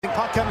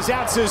puck comes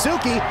out,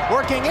 Suzuki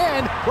working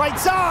in, right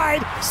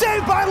side,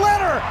 saved by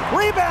Leonard,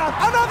 rebound,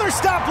 another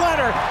stop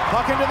Leonard,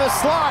 puck into the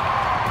slot,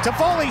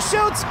 Toffoli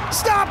shoots,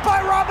 stopped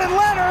by Robin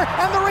Leonard,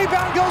 and the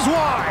rebound goes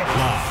wide.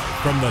 Live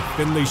from the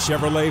Findlay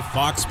Chevrolet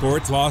Fox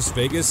Sports Las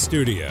Vegas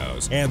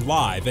studios and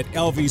live at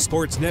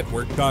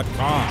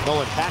lvsportsnetwork.com.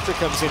 Nolan Patrick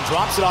comes in,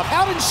 drops it off,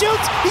 Howden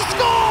shoots, he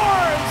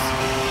scores!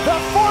 The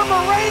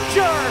former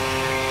Ranger,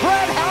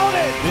 Brad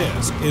Howden.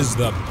 This is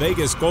the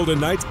Vegas Golden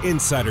Knights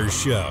Insider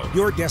Show,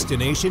 your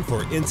destination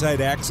for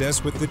inside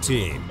access with the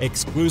team,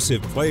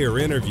 exclusive player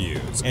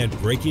interviews, and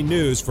breaking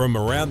news from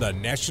around the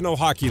National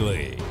Hockey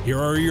League. Here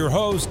are your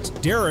hosts,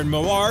 Darren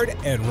Millard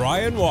and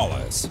Ryan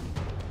Wallace.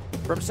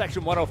 From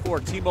Section 104,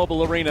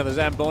 T-Mobile Arena, the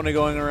Zamboni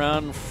going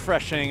around,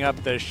 freshening up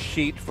the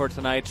sheet for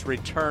tonight's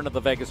return of the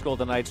Vegas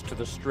Golden Knights to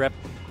the Strip,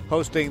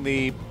 hosting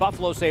the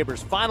Buffalo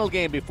Sabres' final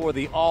game before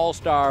the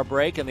All-Star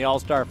break and the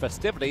All-Star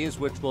festivities,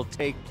 which will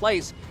take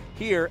place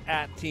here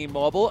at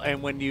T-Mobile.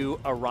 And when you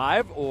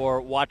arrive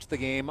or watch the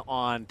game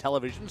on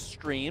television,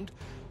 streamed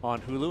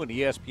on Hulu and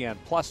ESPN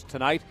Plus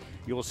tonight,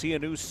 you will see a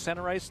new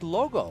center ice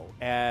logo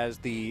as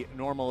the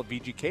normal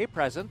VGK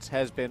presence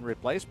has been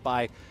replaced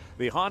by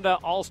the Honda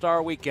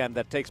All-Star Weekend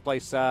that takes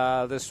place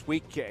this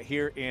week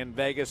here in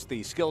Vegas.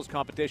 The skills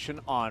competition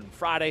on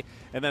Friday,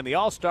 and then the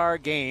All-Star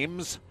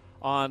Games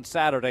on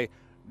Saturday.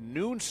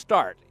 Noon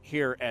start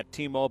here at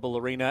T-Mobile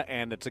Arena,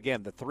 and it's,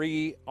 again, the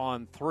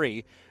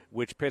 3-on-3,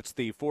 which pits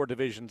the four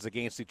divisions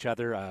against each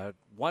other.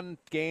 One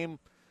game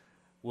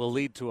will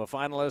lead to a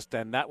finalist,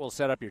 and that will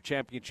set up your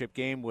championship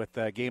game with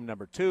game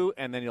number 2,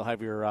 and then you'll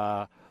have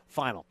your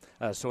final.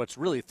 So it's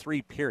really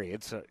 3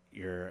 periods.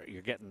 You're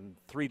getting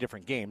 3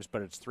 different games,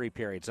 but it's 3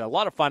 periods. A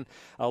lot of fun,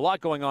 a lot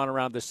going on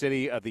around the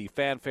city, the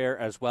fanfare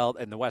as well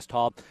in the West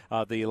Hall,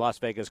 the Las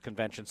Vegas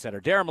Convention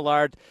Center. Darren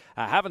Millard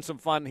having some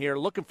fun here.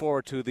 Looking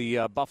forward to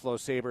the Buffalo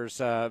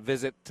Sabres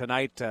visit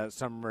tonight.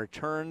 Some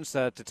returns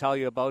to tell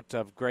you about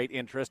of great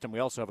interest, and we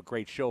also have a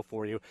great show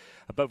for you.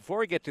 But before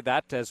we get to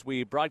that, as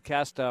we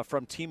broadcast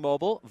from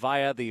T-Mobile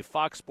via the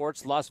Fox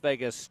Sports Las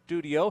Vegas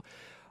studio,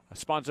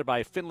 sponsored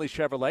by Findlay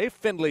Chevrolet.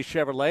 Findlay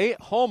Chevrolet,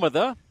 home of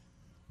the...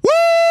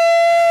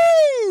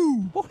 Woo!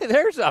 Boy,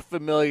 there's a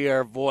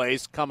familiar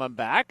voice coming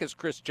back as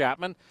Chris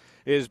Chapman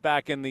is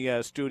back in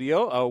the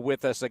studio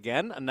with us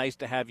again. Nice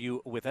to have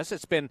you with us.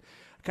 It's been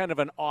kind of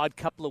an odd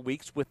couple of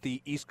weeks with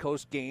the East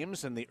Coast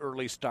games and the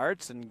early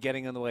starts and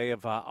getting in the way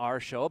of our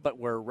show, but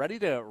we're ready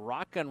to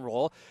rock and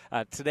roll.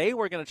 Today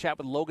we're going to chat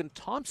with Logan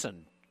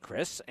Thompson,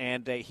 Chris,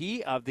 and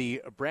he of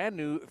the brand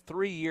new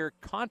 3-year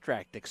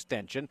contract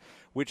extension,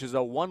 which is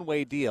a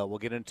one-way deal. We'll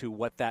get into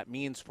what that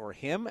means for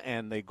him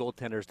and the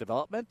goaltender's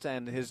development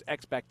and his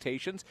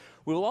expectations.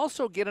 We'll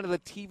also get into the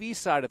TV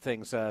side of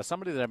things.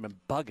 Somebody that I've been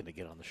bugging to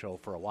get on the show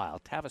for a while,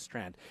 Tavis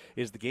Strand,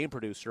 is the game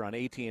producer on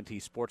AT&T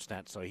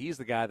Sportsnet. So he's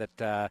the guy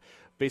that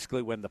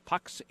basically when the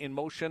puck's in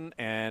motion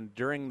and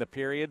during the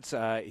periods,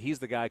 he's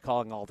the guy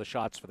calling all the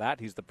shots for that.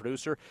 He's the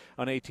producer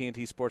on AT&T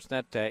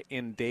Sportsnet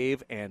in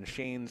Dave and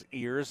Shane's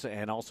ears,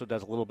 and also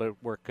does a little bit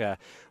of work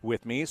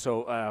with me.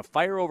 So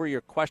fire over your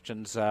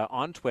questions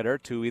on Twitter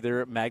to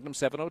either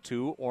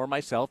Magnum702 or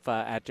myself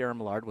at Darren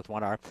Millard with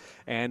 1R.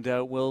 And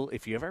we'll,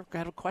 if you ever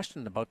have a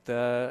question about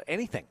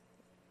anything,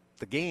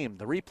 the game,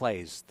 the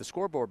replays, the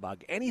scoreboard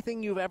bug,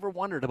 anything you've ever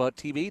wondered about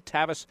TV,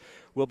 Tavis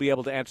will be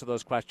able to answer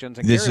those questions.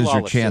 And this Gary is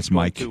Lawless your chance,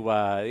 Mike.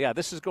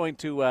 This is going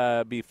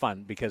to be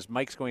fun because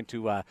Mike's going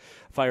to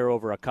fire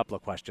over a couple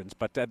of questions.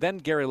 But then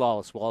Gary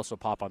Lawless will also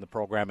pop on the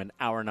program in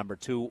hour number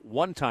 2.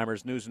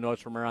 One-timers, news and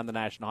notes from around the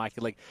National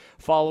Hockey League,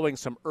 following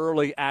some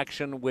early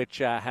action, which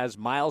has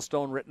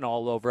milestone written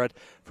all over it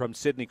from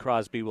Sidney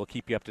Crosby. We'll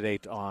keep you up to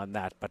date on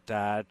that.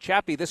 But,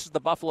 Chappie, this is the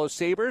Buffalo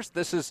Sabres.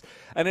 This is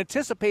an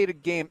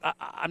anticipated game.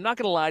 I'm not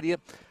going to lie to you.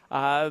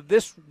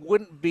 This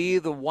wouldn't be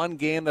the one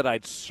game that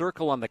I'd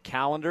circle on the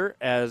calendar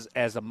as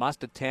a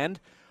must-attend,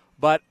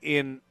 but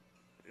in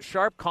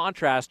sharp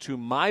contrast to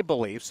my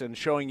beliefs and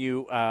showing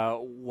you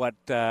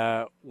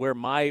where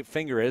my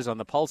finger is on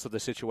the pulse of the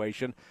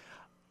situation,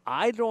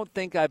 I don't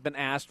think I've been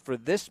asked for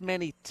this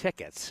many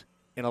tickets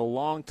in a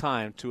long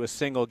time to a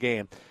single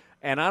game.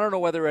 And I don't know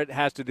whether it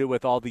has to do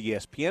with all the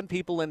ESPN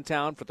people in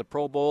town for the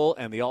Pro Bowl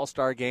and the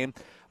All-Star game,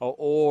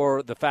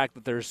 or the fact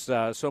that there's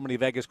so many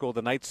Vegas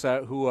Golden Knights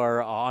who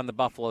are on the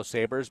Buffalo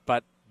Sabres.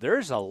 But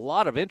there's a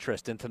lot of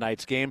interest in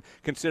tonight's game,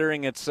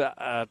 considering it's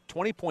a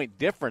 20-point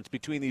difference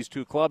between these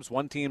two clubs.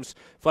 One team's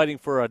fighting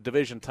for a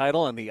division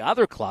title, and the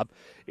other club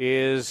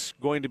is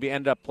going to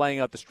end up playing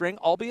out the string,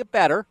 albeit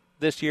better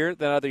this year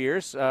than other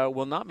years,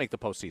 will not make the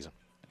postseason.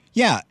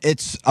 Yeah,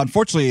 it's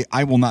unfortunately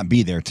I will not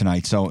be there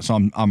tonight, so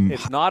I'm.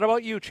 It's not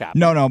about you, chap.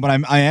 No, but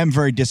I am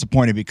very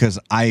disappointed because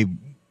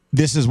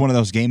this is one of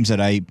those games that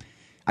I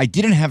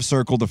didn't have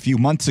circled a few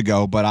months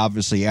ago, but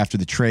obviously after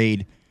the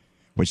trade,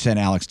 which sent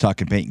Alex Tuch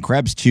and Peyton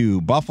Krebs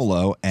to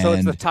Buffalo, and so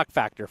it's the Tuch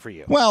factor for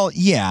you. Well,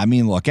 yeah, I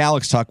mean, look,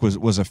 Alex Tuch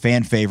was a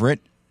fan favorite,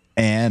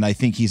 and I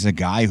think he's a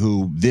guy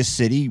who this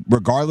city,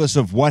 regardless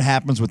of what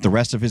happens with the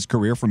rest of his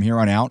career from here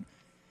on out,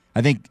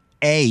 I think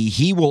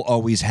he will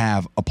always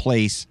have a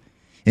place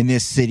in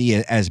this city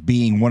as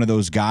being one of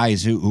those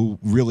guys who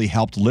really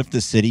helped lift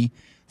the city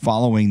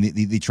following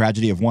the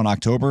tragedy of 1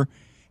 October.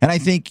 And I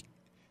think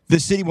the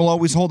city will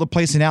always hold a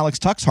place in Alex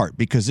Tuch's heart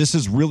because this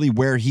is really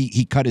where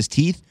he cut his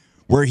teeth,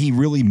 where he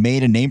really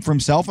made a name for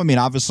himself. I mean,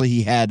 obviously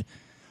he had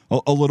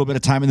a little bit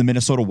of time in the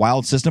Minnesota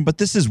Wild system, but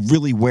this is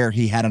really where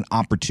he had an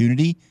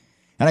opportunity.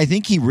 And I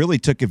think he really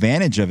took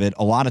advantage of it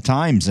a lot of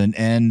times.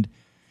 And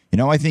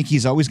I think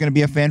he's always going to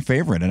be a fan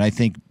favorite. And I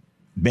think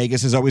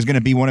Vegas is always going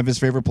to be one of his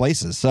favorite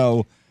places.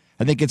 So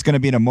I think it's going to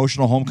be an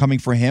emotional homecoming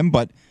for him.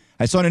 But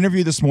I saw an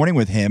interview this morning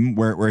with him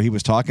where he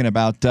was talking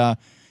about,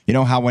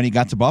 how when he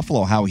got to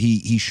Buffalo, how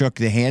he shook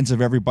the hands of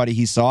everybody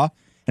he saw.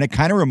 And it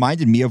kind of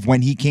reminded me of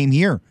when he came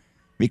here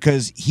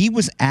because he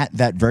was at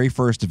that very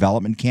first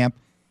development camp.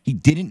 He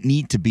didn't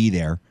need to be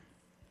there,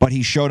 but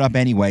he showed up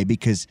anyway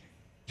because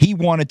he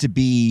wanted to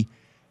be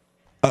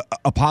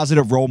a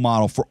positive role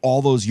model for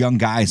all those young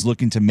guys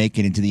looking to make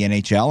it into the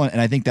NHL. And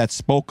I think that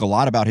spoke a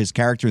lot about his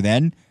character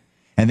then.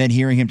 And then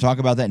hearing him talk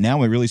about that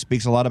now, it really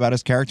speaks a lot about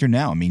his character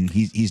now. I mean,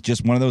 he's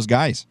just one of those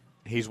guys.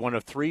 He's one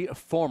of 3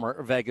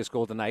 former Vegas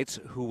Golden Knights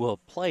who will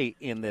play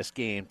in this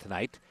game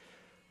tonight.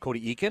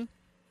 Cody Eakin,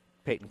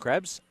 Peyton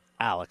Krebs,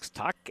 Alex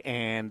Tuch,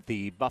 and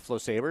the Buffalo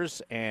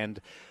Sabres. And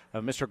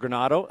Mr.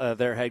 Granato,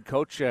 their head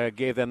coach,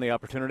 gave them the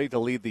opportunity to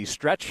lead the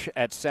stretch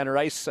at center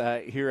ice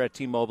here at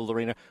T-Mobile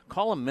Arena.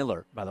 Colin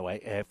Miller, by the way,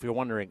 if you're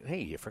wondering,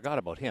 hey, you forgot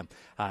about him.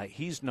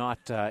 He's not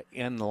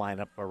in the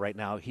lineup right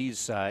now.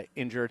 He's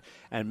injured.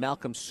 And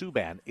Malcolm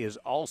Subban is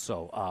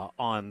also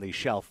on the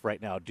shelf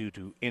right now due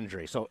to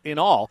injury. So in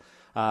all,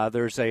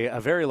 there's a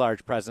very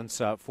large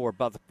presence for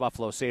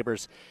Buffalo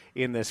Sabres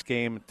in this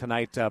game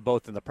tonight,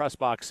 both in the press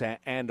box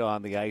and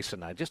on the ice.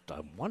 And I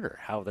wonder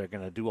how they're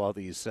going to do all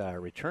these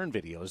return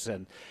videos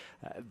and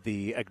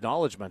the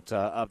acknowledgement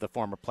of the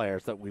former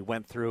players that we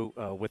went through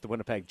with the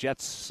Winnipeg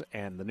Jets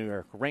and the New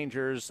York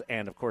Rangers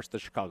and, of course, the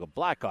Chicago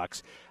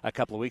Blackhawks a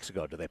couple of weeks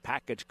ago. Do they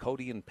package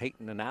Cody and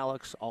Peyton and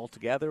Alex all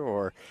together,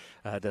 or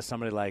does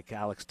somebody like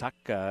Alex Tuch,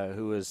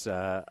 who is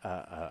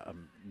a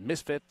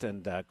misfit,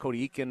 and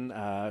Cody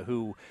Eakin,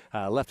 who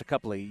left a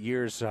couple of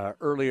years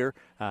earlier,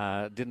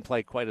 didn't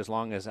play quite as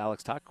long as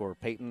Alex Tuch, or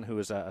Peyton, who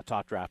is a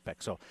top draft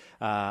pick. So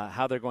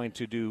how they're going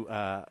to do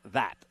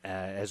that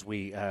as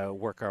we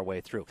work our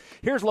way through.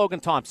 Here's Logan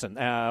Thompson.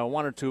 I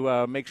wanted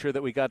to make sure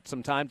that we got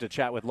some time to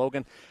chat with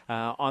Logan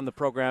on the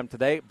program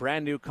today.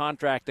 Brand new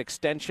contract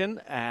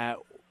extension.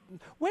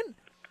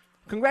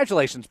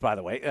 Congratulations, by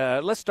the way.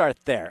 Let's start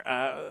there.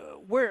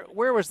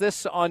 Where was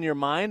this on your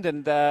mind,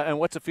 and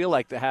what's it feel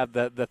like to have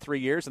the 3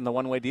 years and the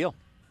one-way deal?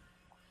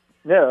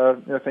 Yeah,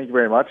 thank you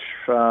very much.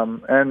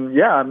 I'm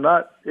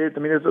not. It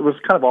was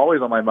kind of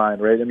always on my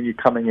mind, right? I mean, you're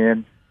coming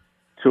in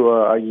to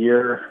a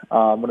year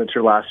when it's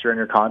your last year in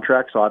your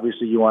contract, so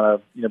obviously you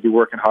want to be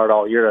working hard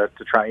all year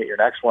to try and get your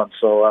next one.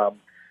 So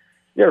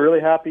really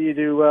happy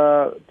to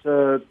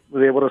was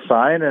able to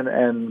sign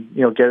and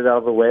get it out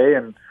of the way.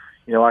 And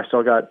I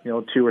still got 2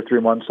 or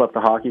 3 months left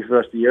of hockey for the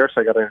rest of the year,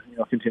 so I got to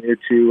continue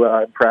to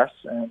impress.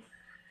 And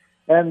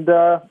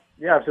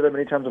I've said that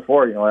many times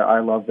before. I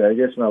love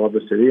Vegas and I love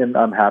the city, and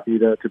I'm happy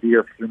to be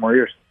here for 3 more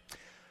years.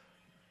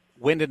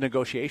 When did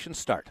negotiations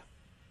start?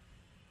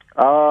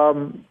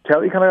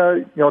 Kelly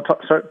kind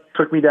of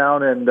took me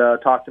down and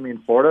talked to me in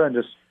Florida and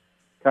just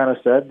kind of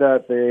said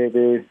that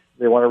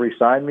they want to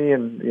re-sign me,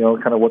 and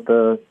kind of what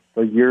the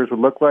years would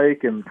look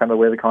like and kind of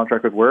the way the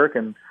contract would work,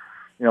 and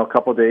a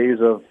couple of days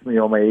of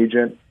my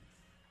agent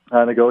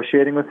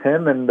negotiating with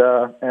him, and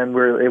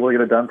we were able to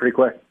get it done pretty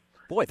quick.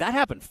 Boy, that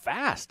happened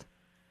fast.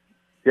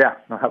 Yeah,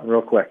 that happened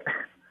real quick.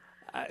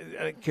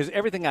 Because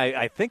everything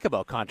I think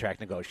about contract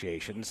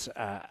negotiations,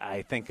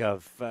 I think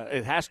of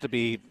it has to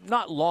be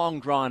not long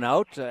drawn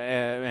out,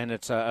 and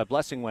it's a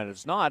blessing when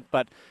it's not,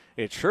 but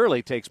it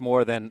surely takes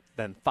more than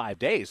 5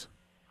 days.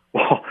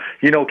 Well,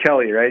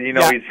 Kelly, right?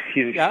 Yeah.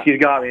 He's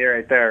got me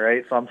right there,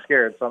 right? So I'm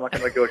scared, so I'm not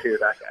going to negotiate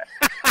with that guy.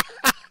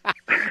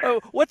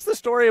 What's the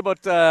story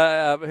about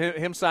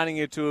him signing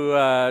you to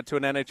an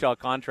NHL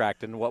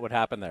contract, and what would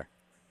happen there?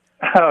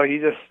 Oh, he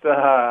just,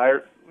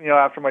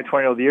 after my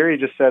 20th year, he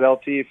just said,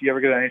 LT, if you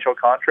ever get an NHL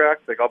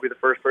contract, I'll be the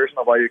first person.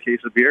 I'll buy you a case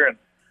of beer. And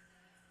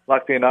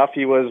luckily enough,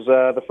 he was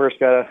the first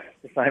guy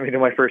to sign me to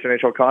my first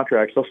NHL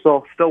contract. So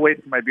still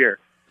waiting for my beer.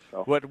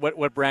 So.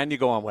 What brand you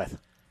going with?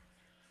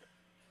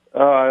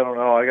 I don't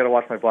know. I got to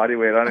watch my body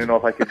weight. I don't even know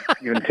if I could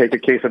even take a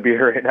case of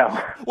beer right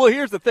now. Well,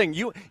 here's the thing.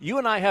 You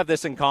and I have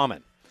this in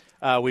common.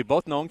 We've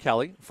both known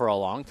Kelly for a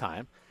long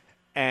time,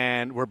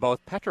 and we're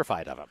both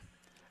petrified of him.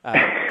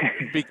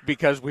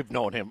 Because we've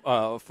known him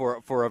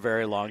for a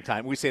very long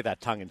time. We say that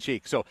tongue in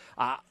cheek. So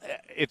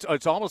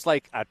it's almost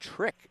like a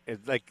trick.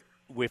 It's like,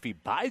 if he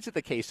buys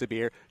the case of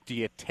beer, do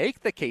you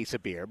take the case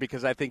of beer?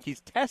 Because I think he's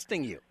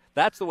testing you.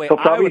 That's the way I would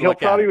look at it. He'll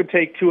probably would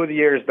take 2 of the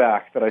years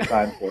back that I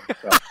signed for.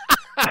 So.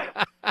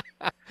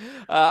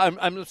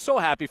 I'm so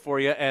happy for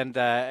you,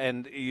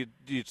 and you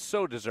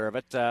so deserve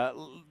it.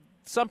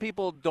 Some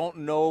people don't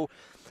know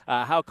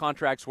how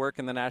contracts work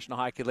in the National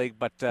Hockey League,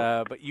 but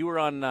you were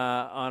on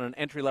an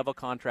entry-level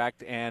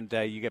contract, and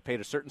you get paid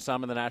a certain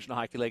sum in the National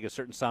Hockey League, a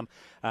certain sum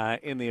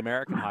in the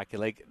American Hockey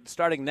League.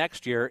 Starting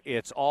next year,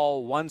 it's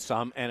all one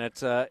sum, and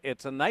it's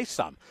a nice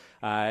sum,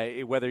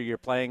 whether you're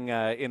playing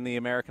in the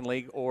American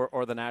League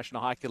or the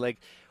National Hockey League.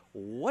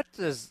 What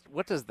does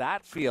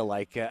that feel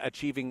like,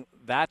 achieving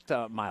that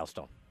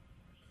milestone?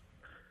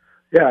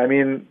 Yeah, I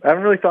mean, I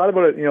haven't really thought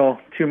about it,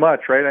 too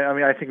much, right? I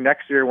mean, I think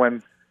next year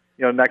when,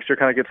 next year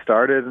kind of gets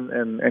started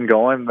and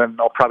going, then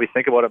I'll probably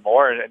think about it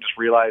more and just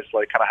realize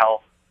like kind of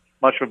how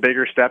much of a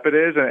bigger step it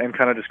is, and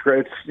kind of just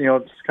it's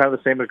it's kind of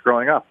the same as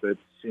growing up.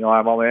 It's I'm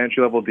on an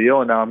entry level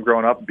deal, and now I'm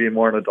growing up and being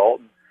more an adult.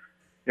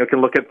 And,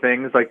 can look at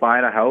things like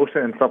buying a house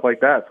and stuff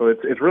like that. So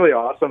it's really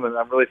awesome, and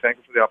I'm really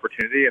thankful for the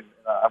opportunity, and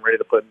I'm ready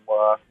to put in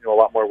a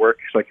lot more work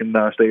so I can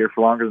stay here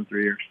for longer than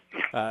 3 years.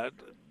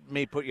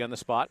 May put you on the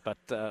spot, but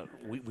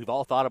we've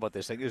all thought about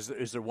this thing.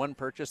 Is there one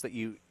purchase that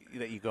you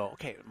go,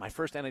 okay, my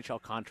first NHL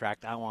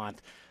contract, I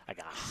want like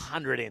a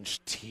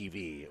 100-inch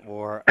TV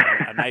or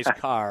a nice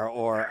car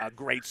or a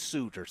great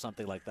suit or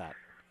something like that?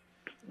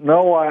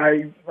 No,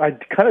 I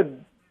kind of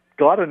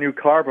got a new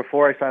car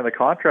before I signed the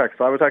contract,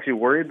 so I was actually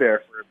worried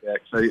there for a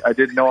bit. So I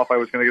didn't know if I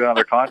was going to get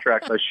another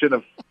contract. So I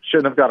shouldn't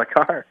have got a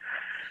car.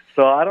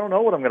 So I don't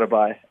know what I'm going to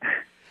buy.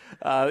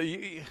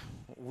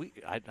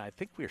 I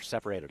think we're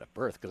separated at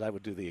birth, because I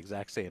would do the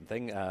exact same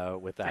thing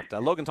with that.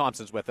 Logan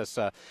Thompson's with us.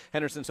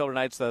 Henderson Silver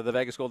Knights, the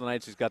Vegas Golden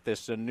Knights. He's got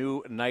this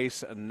new,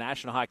 nice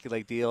National Hockey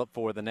League deal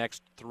for the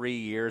next 3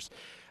 years.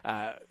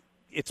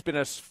 It's been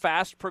a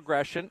fast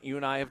progression. You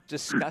and I have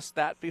discussed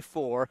that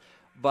before.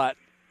 But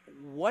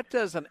what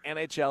does an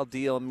NHL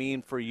deal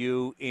mean for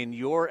you in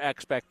your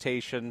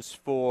expectations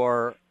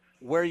for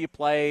where you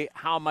play,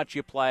 how much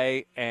you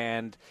play,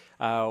 and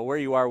where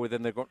you are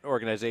within the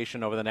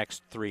organization over the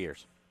next 3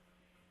 years?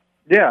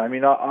 Yeah, I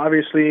mean,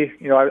 obviously,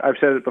 I've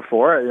said it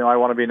before. I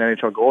want to be an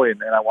NHL goalie,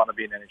 and I want to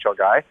be an NHL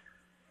guy.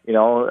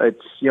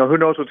 It's who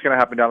knows what's going to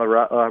happen down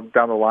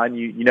the line.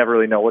 You never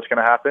really know what's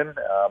going to happen,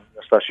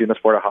 especially in the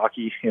sport of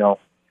hockey.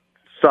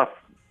 Stuff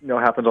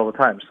happens all the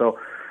time. So,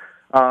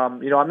 I'm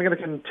going to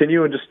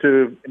continue and just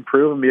to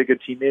improve and be a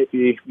good teammate,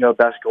 be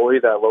best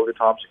goalie that Logan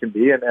Thompson can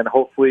be, and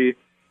hopefully,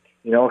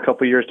 a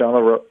couple of years down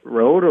the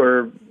road,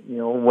 or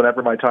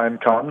whenever my time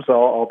comes,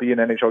 I'll be an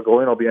NHL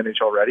goalie and I'll be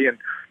NHL ready, and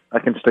I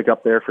can stick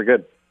up there for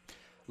good.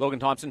 Logan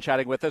Thompson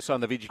chatting with us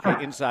on the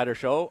VGK Insider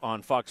Show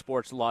on Fox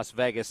Sports Las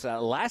Vegas.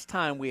 Last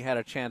time we had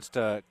a chance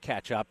to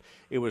catch up,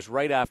 it was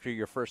right after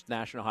your first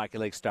National Hockey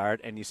League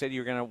start, and you said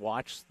you were going to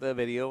watch the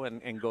video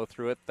and go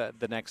through it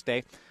the next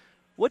day.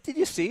 What did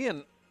you see,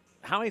 and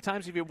how many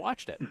times have you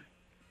watched it?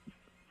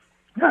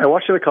 Yeah, I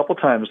watched it a couple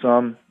times.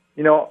 I'm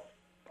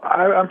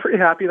pretty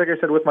happy, like I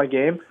said, with my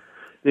game.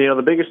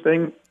 The biggest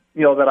thing,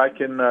 that I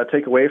can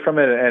take away from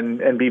it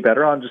and be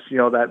better on, just,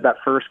 that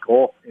first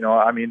goal.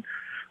 I mean,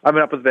 I've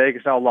been up with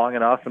Vegas now long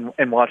enough,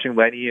 and watching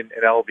Lenny and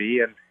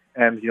LB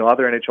and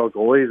other NHL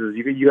goalies, is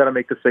you got to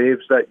make the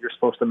saves that you're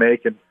supposed to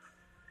make, and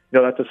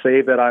that's a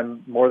save that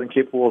I'm more than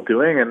capable of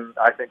doing. And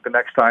I think the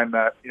next time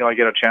that I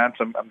get a chance,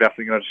 I'm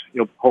definitely going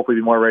to hopefully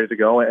be more ready to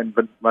go and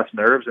less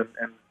nerves, and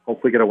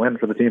hopefully get a win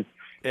for the team.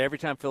 Every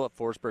time Philip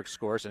Forsberg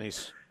scores, and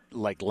he's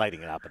like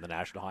lighting it up in the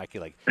National Hockey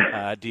League,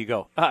 do you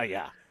go, oh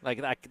yeah,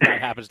 like that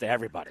happens to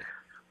everybody?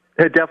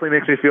 It definitely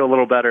makes me feel a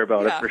little better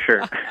about it, for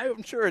sure.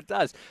 I'm sure it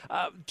does.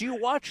 Do you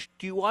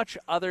watch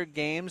other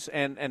games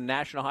and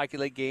National Hockey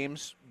League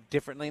games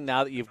differently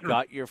now that you've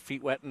got your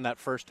feet wet in that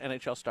first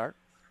NHL start?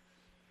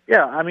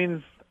 Yeah, I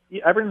mean,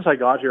 ever since I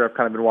got here, I've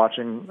kind of been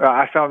watching.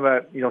 I found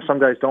that some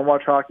guys don't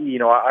watch hockey.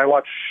 I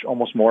watch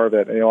almost more of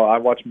it. I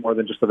watch more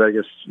than just the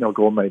Vegas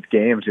Golden Knights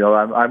games.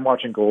 I'm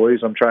watching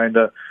goalies. I'm trying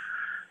to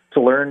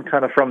learn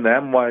kind of from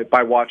them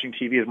by watching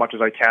TV as much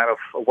as I can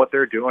of what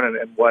they're doing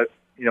and what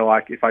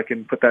if I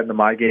can put that into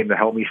my game to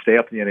help me stay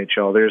up in the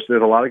NHL. There's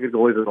a lot of good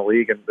goalies in the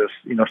league, and there's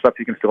stuff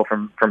you can steal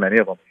from any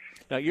of them.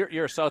 Now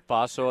you're a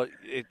southpaw, so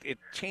it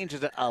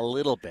changes it a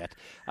little bit.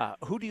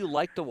 Who do you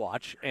like to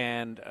watch,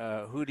 and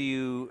who do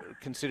you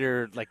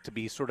consider like to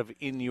be sort of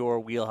in your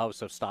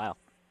wheelhouse of style?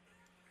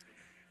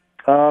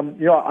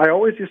 I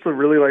always used to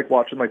really like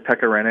watching like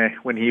Pekka Rinne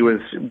when he was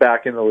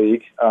back in the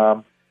league.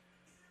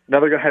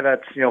 Another guy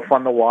that's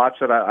fun to watch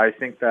that I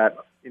think that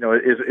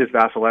is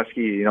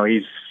Vasilevsky.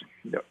 He's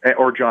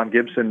or John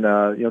Gibson.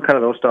 Kind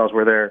of those styles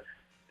where they're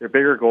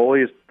bigger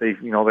goalies. They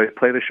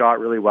play the shot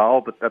really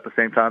well, but at the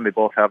same time they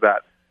both have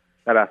that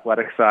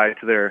athletic side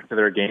to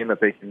their game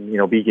that they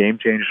can be game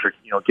changers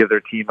or give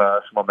their team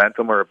some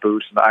momentum or a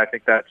boost. And I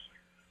think that's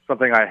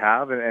something I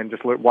have, and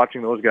just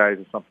watching those guys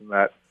is something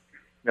that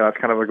that's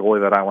kind of a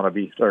goalie that I want to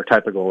be, or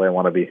type of goalie I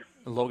want to be.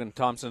 Logan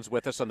Thompson's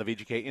with us on the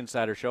VGK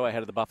Insider Show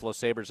ahead of the Buffalo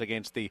Sabres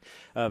against the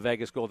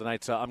Vegas Golden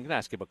Knights. I'm going to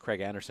ask you about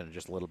Craig Anderson in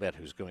just a little bit,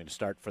 who's going to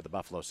start for the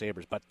Buffalo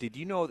Sabres. But did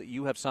you know that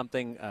you have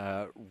something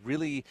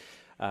really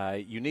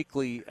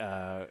uniquely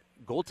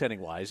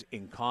goaltending-wise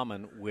in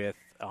common with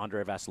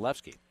Andrei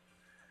Vasilevsky?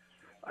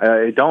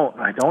 I don't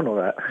know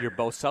that. You're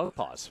both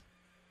southpaws.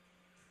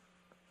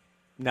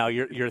 Now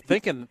you're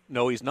thinking,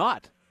 no, he's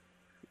not,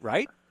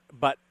 right?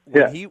 But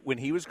when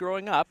he was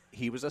growing up,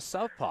 he was a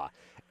southpaw,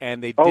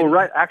 and they. Oh,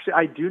 right. Actually,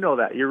 I do know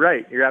that. You're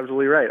right. You're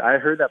absolutely right. I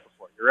heard that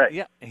before. You're right.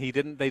 Yeah, They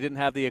didn't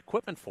have the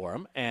equipment for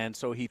him, and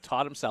so he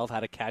taught himself how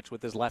to catch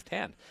with his left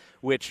hand.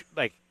 Which,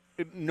 like,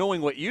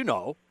 knowing what you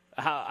know,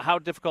 how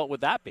difficult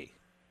would that be?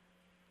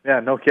 Yeah,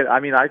 no kidding. I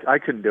mean, I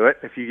couldn't do it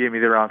if you gave me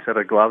the wrong set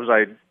of gloves.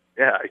 I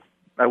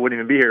wouldn't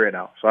even be here right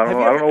now. So I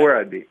don't know where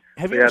I'd be.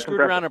 Have you ever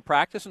screwed around in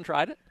practice and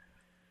tried it?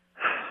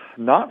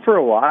 Not for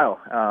a while.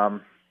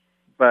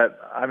 But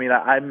I mean,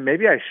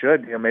 maybe I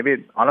should.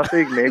 Maybe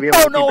honestly, maybe it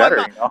would be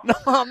better.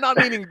 I'm not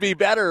meaning be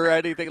better or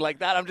anything like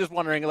that. I'm just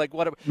wondering, like,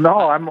 what?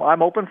 No,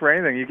 I'm open for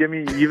anything.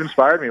 You've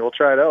inspired me. We'll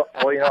try it out.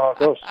 I'll let you know how it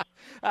goes.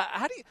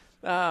 How do you?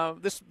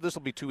 This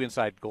will be too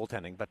inside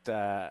goaltending, but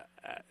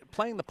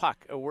playing the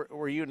puck,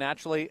 were you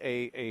naturally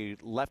a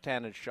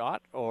left-handed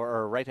shot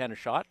or a right-handed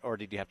shot, or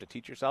did you have to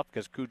teach yourself?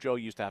 Because Cujo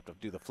used to have to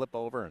do the flip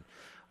over and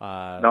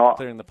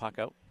clearing the puck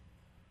out.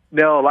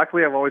 No,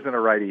 luckily I've always been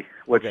a righty,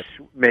 which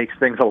makes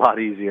things a lot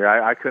easier.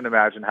 I couldn't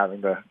imagine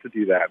having to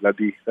do that. That'd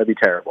be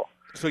terrible.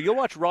 So you'll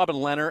watch Robin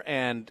Lehner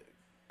and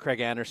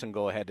Craig Anderson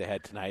go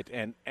head-to-head tonight,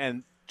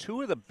 and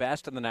two of the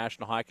best in the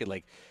National Hockey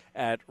League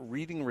at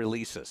reading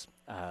releases.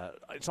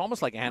 It's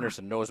almost like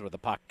Anderson knows where the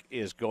puck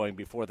is going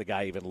before the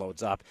guy even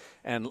loads up.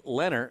 And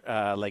Lehner,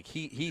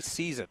 he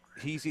sees it.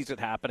 He sees it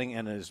happening,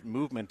 and his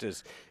movement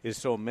is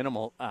so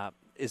minimal.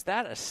 Is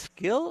that a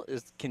skill?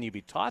 Can you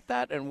be taught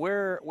that? And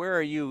where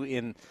are you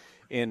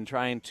in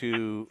trying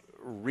to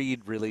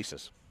read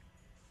releases?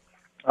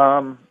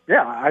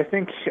 I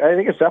think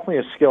it's definitely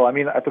a skill. I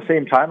mean, at the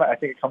same time, I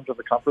think it comes with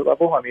the comfort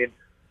level. I mean,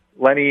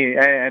 Lenny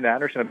and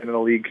Anderson have been in the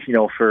league,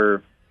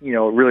 for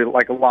really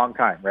like a long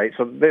time, right?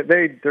 So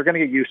they're going to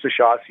get used to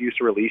shots, used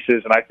to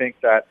releases, and I think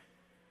that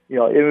it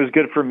was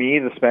good for me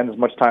to spend as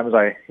much time as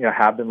I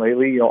have been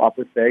lately, up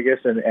with Vegas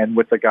and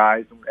with the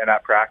guys and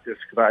at practice,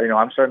 because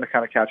I'm starting to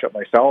kind of catch up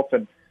myself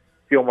and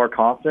feel more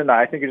confident.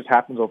 I think it just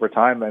happens over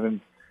time,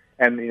 and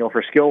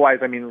for skill wise,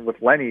 I mean,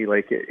 with Lenny,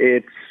 like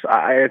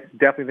I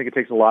definitely think it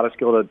takes a lot of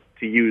skill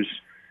to use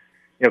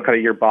kind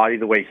of your body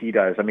the way he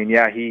does. I mean,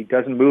 yeah, he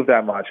doesn't move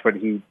that much, but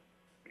he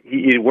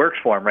works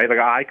for him, right? Like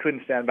I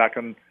couldn't stand back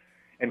and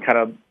kind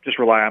of just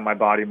rely on my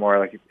body more.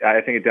 Like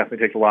I think it definitely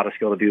takes a lot of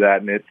skill to do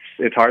that, and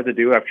it's hard to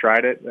do. I've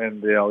tried it,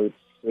 and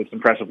it's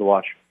impressive to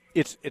watch.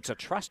 It's a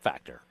trust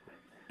factor.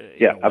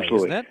 Yeah,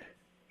 absolutely. Isn't it?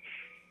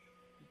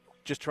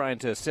 Just trying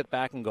to sit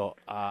back and go,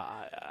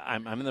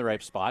 I'm in the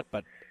right spot,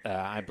 but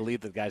I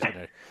believe the guy's going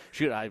to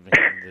shoot.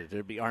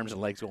 There'd be arms and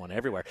legs going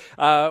everywhere.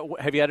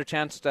 Have you had a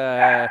chance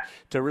to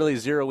really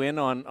zero in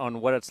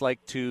on what it's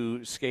like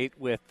to skate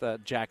with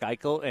Jack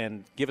Eichel,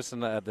 and give us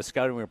the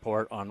scouting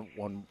report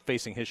on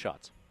facing his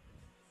shots?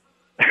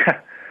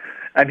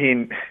 I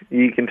mean,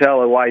 you can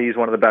tell why he's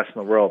one of the best in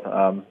the world.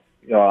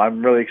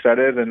 I'm really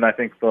excited, and I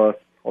think the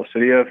whole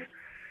city of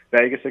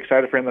Vegas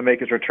excited for him to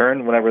make his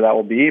return, whenever that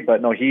will be. But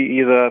no,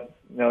 he's the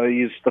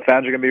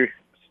fans are going to be.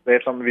 They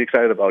have something to be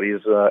excited about.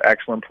 He's an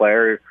excellent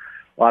player,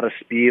 a lot of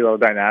speed, a lot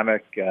of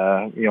dynamic,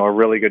 a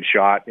really good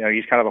shot.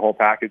 He's kind of the whole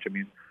package. I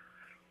mean,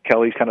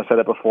 Kelly's kind of said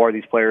it before.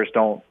 These players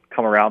don't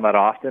come around that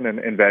often,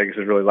 and Vegas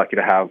is really lucky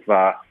to have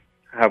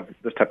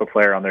this type of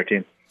player on their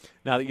team.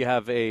 Now that you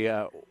have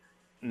a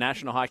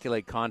National Hockey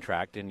League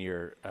contract and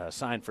you're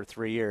signed for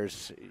 3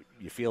 years,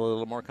 you feel a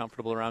little more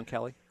comfortable around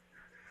Kelly?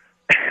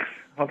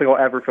 I don't think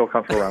I'll ever feel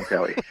comfortable around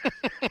Kelly.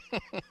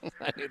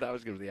 I knew that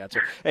was going to be the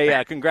answer.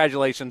 Hey,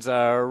 congratulations.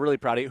 Really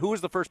proud of you. Who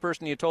was the first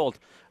person you told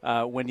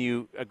when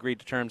you agreed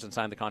to terms and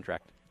signed the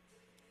contract?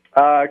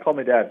 I called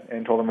my dad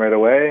and told him right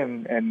away,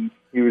 and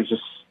he was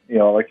just,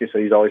 like you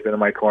said, he's always been in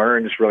my corner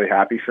and just really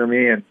happy for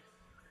me. And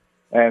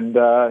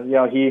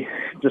he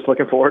just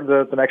looking forward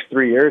to the next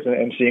 3 years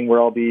and seeing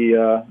where I'll be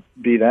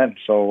then.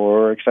 So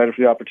we're excited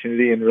for the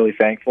opportunity and really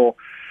thankful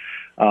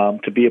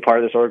to be a part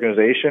of this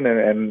organization,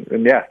 and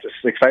just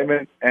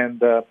excitement, and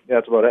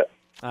that's about it.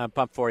 I'm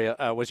pumped for you.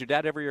 Was your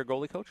dad ever your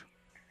goalie coach?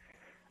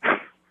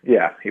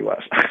 Yeah, he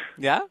was.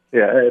 Yeah?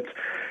 Yeah,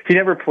 he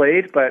never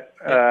played, but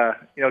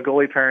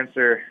goalie parents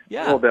are a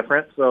little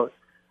different. So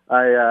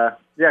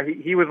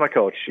he was my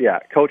coach. Yeah,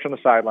 coach on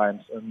the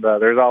sidelines, and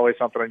there's always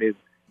something I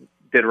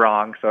did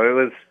wrong.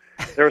 So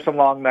there were some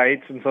long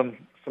nights and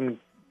a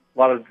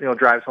lot of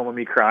drives home with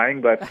me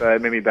crying, but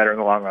it made me better in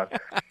the long run.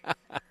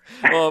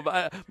 Well,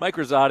 Mike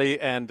Rosati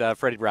and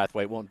Freddie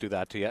Brathwaite won't do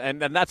that to you,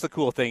 and that's the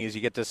cool thing is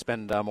you get to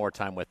spend more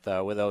time with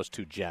those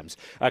two gems.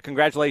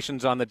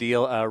 Congratulations on the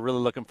deal. Really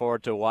looking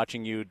forward to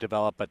watching you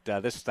develop. But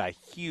this is a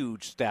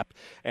huge step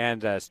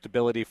and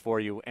stability for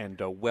you, and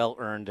well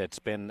earned. It's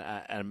been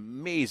an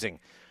amazing,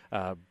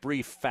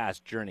 brief,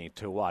 fast journey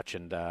to watch,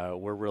 and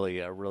we're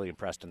really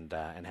impressed and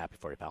happy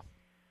for you, pal.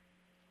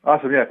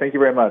 Awesome. Yeah, thank you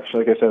very much.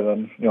 Like I said,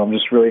 I'm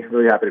just really,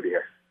 really happy to be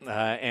here.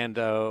 And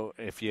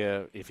if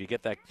you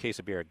get that case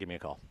of beer, give me a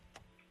call.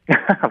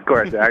 Of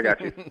course, I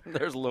got you.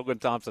 There's Logan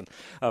Thompson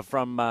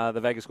from the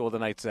Vegas Golden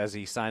Knights as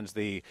he signs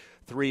the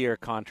 3-year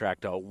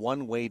contract, a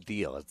one-way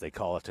deal, as they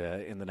call it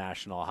in the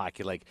National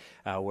Hockey League,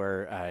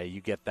 where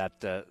you get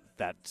that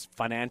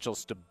financial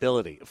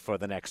stability for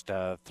the next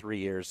 3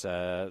 years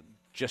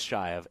just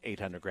shy of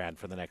 $800,000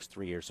 for the next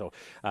 3 years. So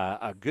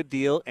a good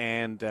deal,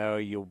 and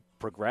you'll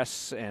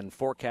progress and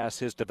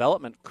forecast his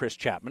development. Chris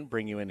Chapman,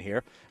 bring you in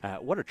here.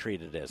 What a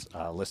treat it is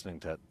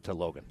listening to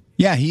Logan.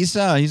 Yeah, he's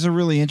a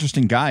really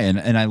interesting guy,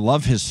 and I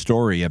love his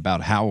story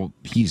about how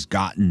he's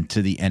gotten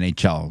to the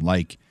NHL.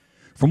 Like,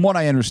 from what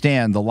I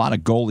understand, a lot of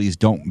goalies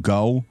don't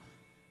go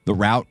the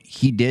route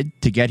he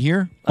did to get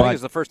here. I think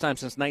it's the first time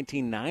since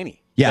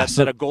 1990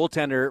 that a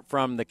goaltender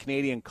from the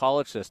Canadian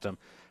college system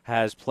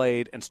has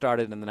played and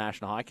started in the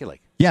National Hockey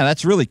League. Yeah,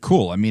 that's really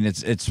cool. I mean,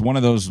 it's one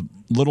of those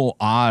little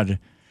odd.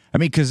 I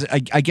mean, because I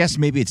guess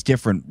maybe it's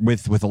different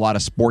with a lot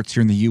of sports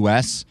here in the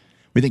U.S.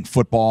 We think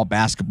football,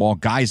 basketball,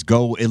 guys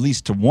go at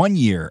least to 1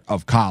 year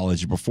of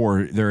college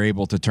before they're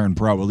able to turn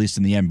pro, at least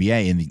in the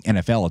NBA. In the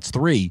NFL, it's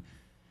 3.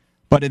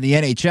 But in the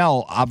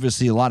NHL,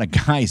 obviously, a lot of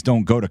guys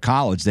don't go to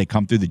college. They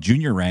come through the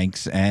junior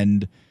ranks.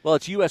 Well,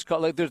 it's U.S.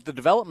 college. There's the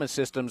development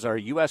systems are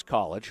U.S.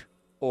 college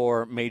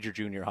or major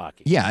junior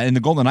hockey. Yeah, and the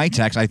Golden Knights,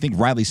 actually, I think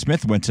Riley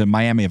Smith went to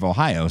Miami of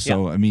Ohio.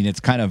 So, yeah. I mean,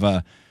 it's kind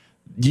of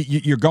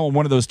you're going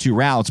one of those two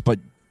routes, but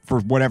for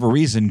whatever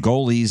reason,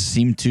 goalies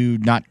seem to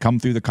not come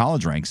through the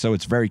college ranks. So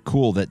it's very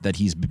cool that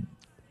he's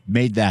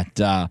made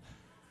that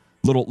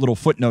little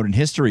footnote in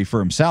history for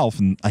himself.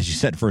 And as you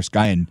said, first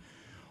guy in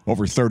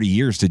over 30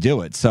 years to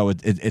do it. So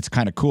it's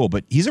kind of cool.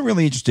 But he's a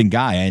really interesting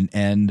guy.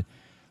 And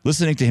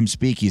listening to him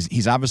speak,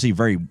 he's obviously a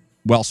very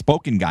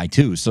well-spoken guy,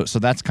 too. So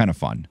that's kind of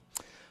fun.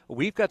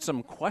 We've got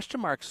some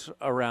question marks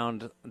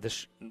around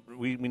this.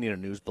 We need a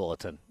news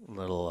bulletin,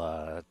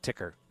 little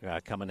ticker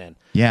coming in.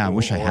 Yeah, I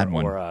wish I had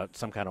one. Or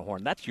some kind of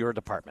horn. That's your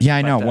department. Yeah,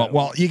 I know.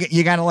 Well,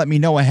 you got to let me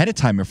know ahead of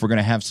time if we're going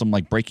to have some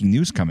breaking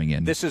news coming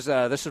in. This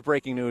is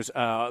breaking news.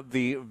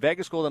 The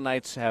Vegas Golden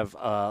Knights have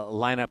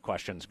lineup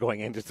questions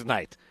going into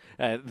tonight.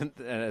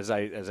 As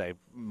I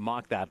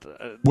mock that,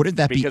 wouldn't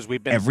that because be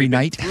every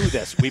night?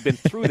 We've been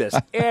through this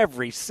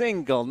every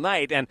single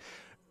night, and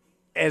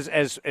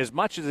as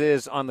much as it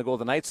is on the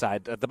Golden Knights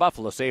side, the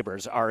Buffalo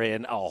Sabres are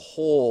in a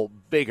whole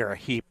bigger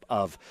heap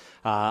of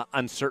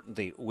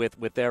uncertainty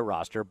with their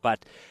roster.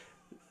 But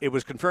it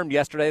was confirmed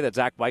yesterday that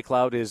Zach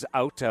Whitecloud is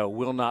out,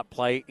 will not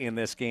play in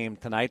this game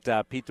tonight.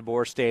 Pete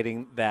DeBoer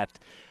stating that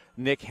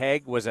Nick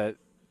Hague was a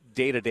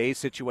day-to-day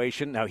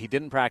situation. Now, he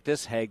didn't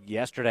practice. Hague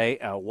yesterday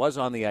was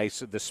on the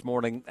ice this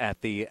morning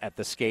at the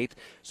skate,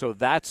 so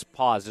that's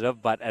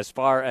positive. But as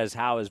far as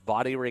how his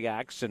body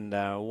reacts and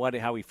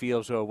how he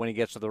feels when he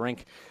gets to the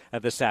rink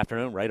this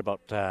afternoon, right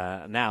about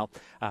now,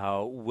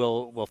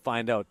 we'll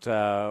find out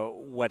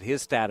what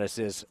his status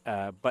is.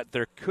 But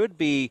there could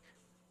be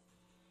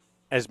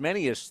as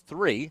many as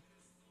 3,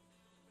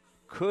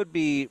 could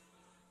be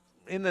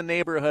in the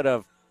neighborhood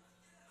of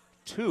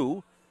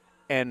 2,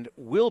 and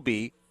will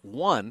be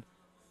 1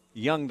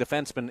 young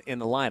defenseman in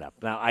the lineup.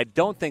 Now, I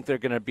don't think they're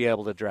going to be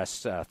able to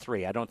dress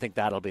 3. I don't think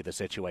that'll be the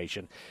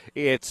situation.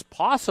 It's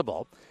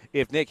possible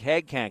if Nick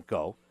Hague can't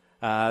go,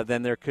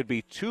 then there could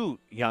be 2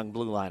 young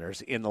blue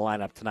liners in the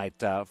lineup tonight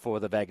for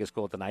the Vegas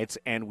Golden Knights,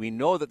 and we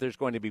know that there's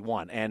going to be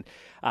 1. And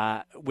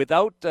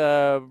without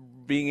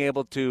being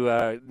able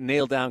to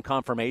nail down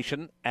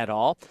confirmation at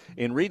all,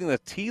 in reading the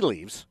tea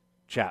leaves,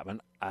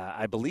 Chapman,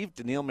 I believe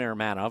Daniil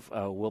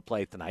Miramanov will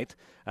play tonight.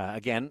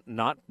 Again,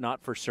 not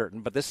for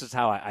certain, but this is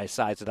how I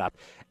size it up.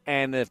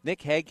 And if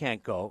Nick Hague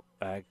can't go,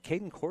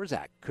 Caden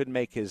Korczak could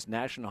make his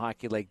National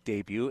Hockey League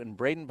debut, and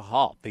Braden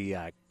Pahal,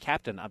 the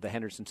captain of the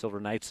Henderson Silver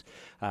Knights,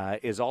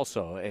 is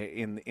also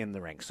in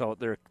the ring. So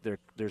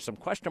there's some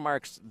question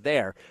marks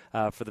there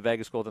for the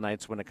Vegas Golden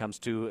Knights when it comes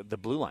to the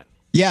blue line.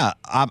 Yeah,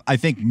 I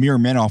think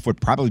Miramanov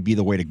would probably be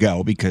the way to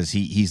go because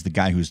he's the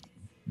guy who's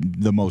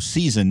the most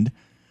seasoned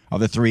of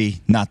the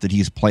 3. Not that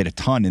he's played a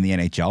ton in the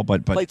NHL,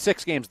 but played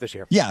 6 games this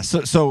year. Yeah,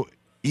 so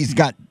he's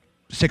got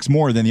 6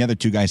 more than the other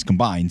 2 guys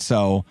combined.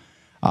 So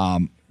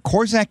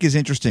Korczak is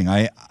interesting.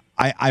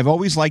 I've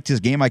always liked his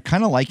game. I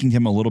kind of likened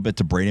him a little bit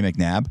to Brady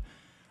McNabb,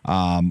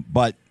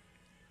 but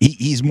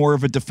he's more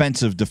of a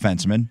defensive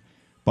defenseman.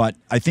 But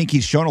I think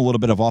he's shown a little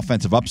bit of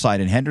offensive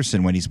upside in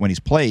Henderson when he's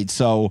played.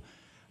 So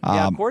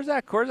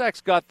Korczak's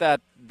got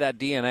that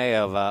DNA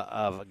of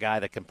a guy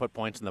that can put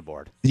points on the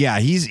board. Yeah,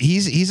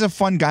 he's a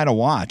fun guy to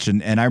watch,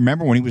 and I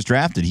remember when he was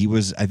drafted,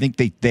 I think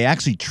they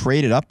actually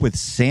traded up with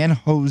San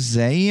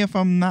Jose, if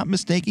I'm not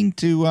mistaken,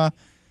 to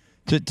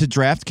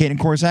draft Caden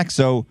Korczak.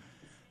 So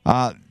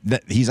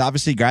he's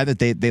obviously a guy that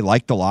they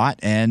liked a lot,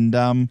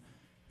 and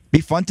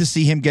be fun to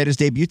see him get his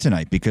debut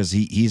tonight because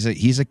he's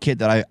a kid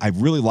that I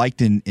really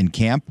liked in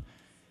camp,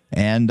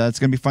 and it's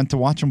going to be fun to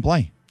watch him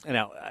play.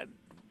 Now,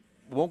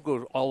 won't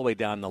go all the way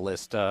down the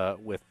list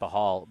with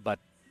Pahal, but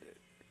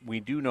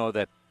we do know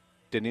that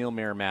Daniil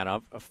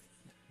Miramanov, a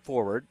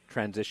forward,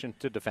 transitioned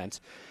to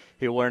defense.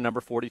 He'll wear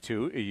number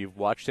 42. You've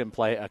watched him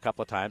play a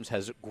couple of times,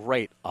 has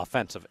great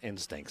offensive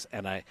instincts.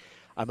 And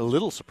I'm a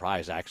little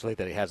surprised, actually,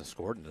 that he hasn't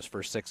scored in his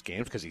first 6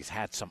 games because he's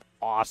had some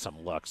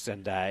awesome looks,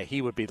 and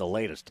he would be the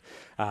latest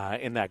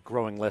in that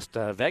growing list.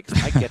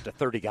 Vegas might get to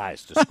 30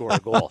 guys to score a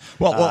goal.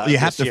 Well, you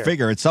have to year.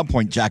 figure at some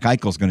point Jack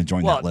Eichel's going to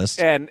join that list.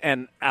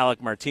 And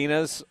Alec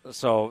Martinez.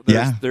 So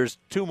there's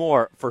 2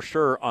 more for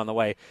sure on the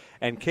way.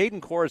 And Caden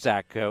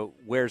Korzak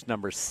wears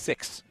number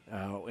 6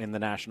 in the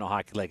National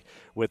Hockey League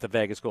with the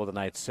Vegas Golden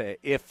Knights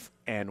if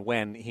and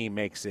when he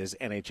makes his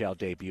NHL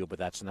debut, but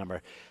that's the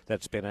number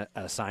that's been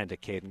assigned to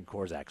Caden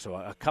Korzak. So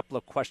a couple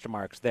of question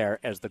marks there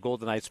as the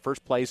Golden Knights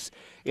first place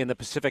in the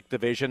Pacific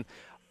Division,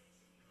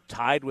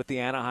 tied with the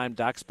Anaheim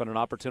Ducks, but an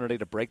opportunity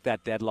to break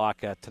that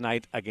deadlock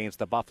tonight against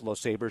the Buffalo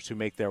Sabres, who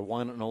make their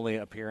one and only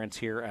appearance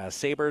here.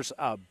 Sabres,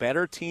 a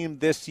better team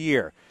this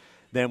year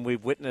than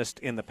we've witnessed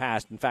in the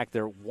past. In fact,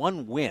 they're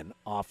 1 win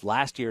off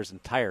last year's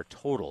entire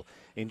total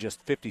in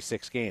just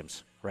 56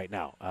 games right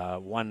now.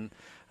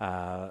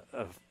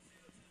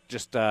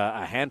 Just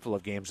a handful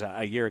of games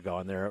a year ago,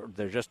 and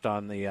they're just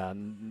on the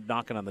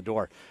knocking on the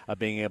door of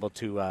being able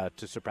to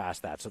surpass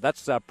that. So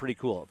that's pretty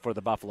cool for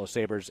the Buffalo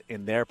Sabres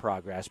in their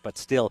progress, but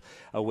still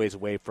a ways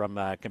away from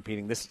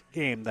competing this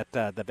game that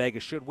the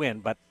Vegas should win,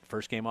 but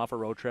first game off a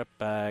road trip,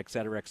 et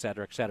cetera, et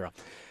cetera, et cetera.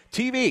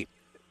 TV.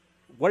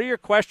 What are your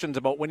questions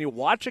about when you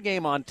watch a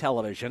game on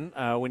television,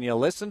 when you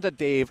listen to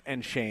Dave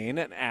and Shane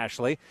and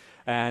Ashley,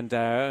 and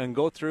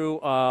go through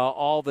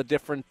all the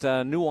different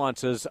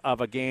nuances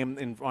of a game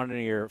in front of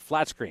your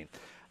flat screen?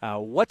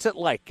 What's it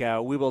like?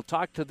 We will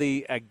talk to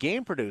the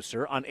game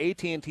producer on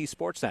AT&T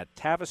Sportsnet,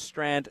 Tavis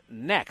Strand,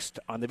 next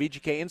on the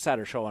VGK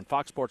Insider Show on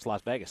Fox Sports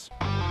Las Vegas.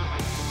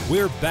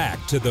 We're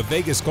back to the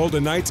Vegas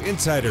Golden Knights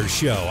Insider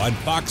Show on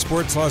Fox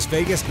Sports Las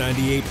Vegas,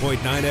 98.9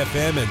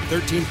 FM and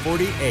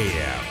 1340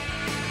 AM.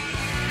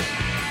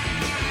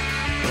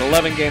 An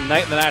 11-game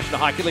night in the National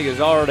Hockey League is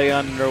already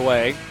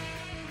underway.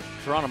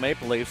 Toronto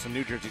Maple Leafs and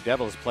New Jersey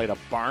Devils played a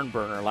barn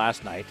burner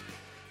last night.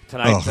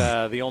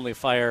 Tonight, the only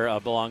fire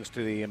belongs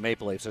to the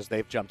Maple Leafs as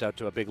they've jumped out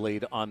to a big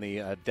lead on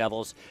the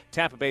Devils.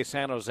 Tampa Bay,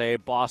 San Jose,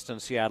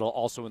 Boston, Seattle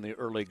also in the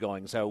early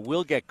goings.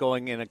 We'll get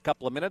going in a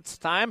couple of minutes'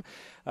 time.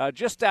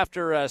 Just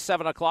after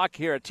 7 o'clock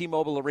here at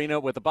T-Mobile Arena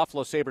with the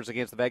Buffalo Sabres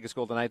against the Vegas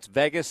Golden Knights.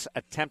 Vegas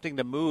attempting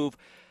to move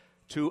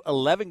to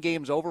 11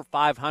 games over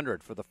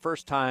 500 for the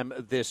first time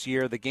this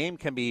year. The game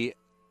can be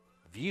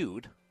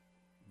viewed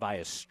by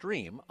a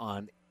stream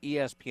on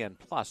ESPN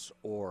Plus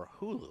or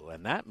Hulu,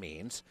 and that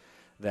means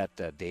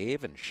that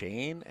Dave and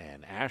Shane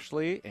and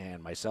Ashley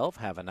and myself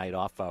have a night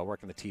off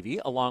working the TV,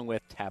 along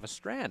with Tavis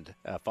Strand.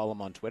 Follow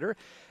him on Twitter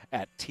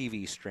at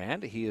TV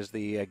Strand. He is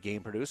the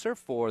game producer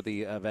for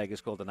the Vegas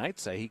Golden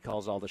Knights. He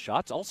calls all the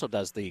shots. Also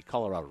does the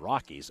Colorado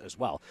Rockies as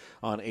well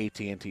on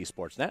AT&T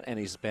Sportsnet. And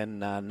he's been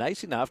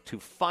nice enough to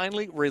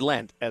finally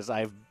relent as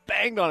I've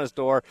banged on his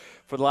door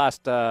for the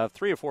last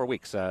 3 or 4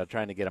 weeks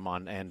trying to get him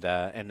on.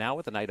 And now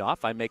with the night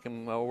off, I make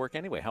him work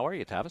anyway. How are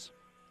you, Tavis?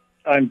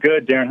 I'm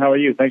good, Darren. How are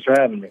you? Thanks for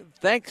having me.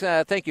 Thank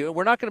you.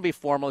 We're not going to be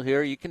formal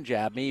here. You can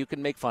jab me. You can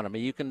make fun of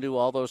me. You can do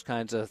all those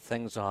kinds of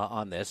things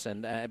on this.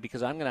 And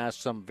because I'm going to ask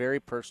some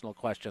very personal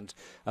questions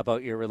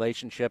about your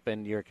relationship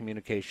and your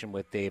communication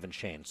with Dave and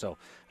Shane. So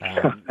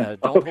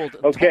don't hold.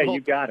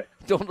 You got it.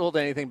 Don't hold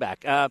anything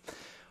back.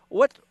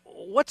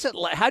 What's it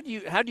like? How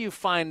do you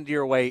find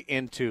your way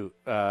into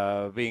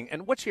being?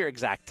 And what's your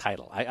exact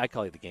title? I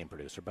call you the game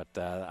producer, but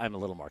I'm a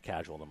little more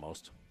casual than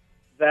most.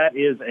 That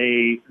is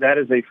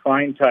a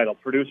fine title.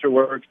 Producer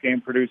works, game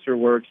producer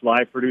works,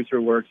 live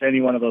producer works. Any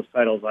one of those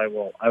titles, I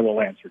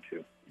will answer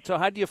to. So,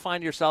 how do you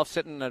find yourself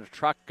sitting in a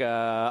truck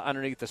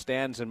underneath the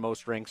stands in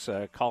most rinks,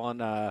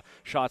 calling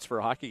shots for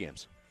hockey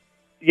games?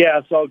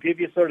 Yeah, so I'll give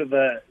you sort of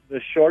the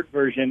short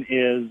version.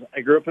 Is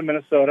I grew up in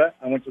Minnesota.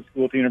 I went to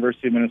school at the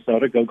University of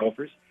Minnesota. Go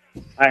Gophers!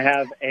 I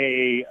have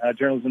a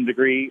journalism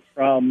degree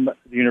from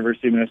the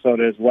University of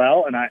Minnesota as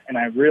well, and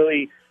I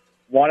really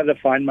wanted to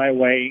find my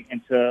way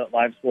into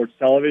live sports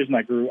television.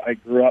 I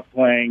grew up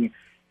playing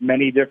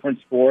many different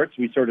sports.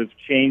 We sort of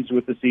changed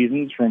with the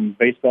seasons from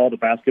baseball to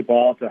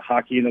basketball to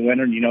hockey in the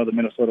winter. And the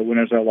Minnesota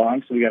winters are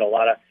long, so we got a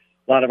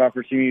lot of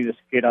opportunity to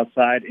skate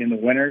outside in the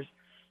winters.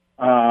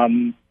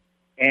 And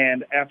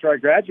after I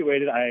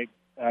graduated, I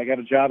got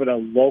a job at a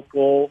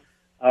local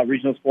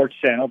regional sports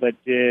channel that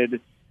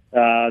did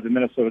the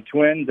Minnesota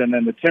Twins and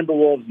then the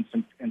Timberwolves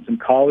and some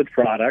college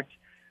product.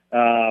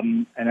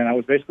 And then I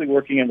was basically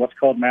working in what's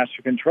called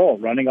master control,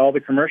 running all the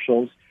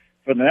commercials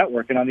for the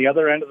network. And on the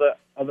other end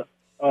of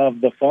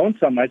the phone,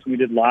 some nights when we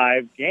did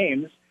live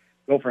games,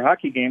 Gopher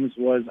hockey games,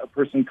 was a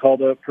person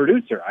called a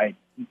producer. I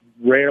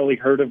rarely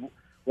heard of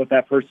what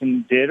that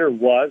person did or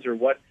was or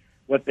what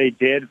they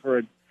did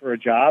for a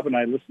job, and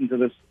I listened to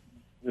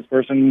this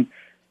person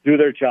do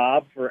their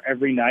job for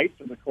every night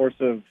for the course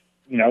of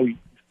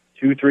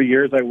 2-3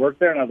 years I worked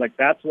there, and I was like,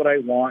 that's what I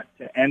want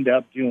to end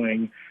up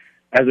doing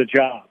as a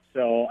job.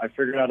 So I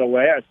figured out a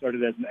way. I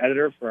started as an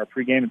editor for our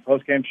pregame and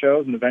postgame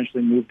shows and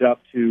eventually moved up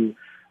to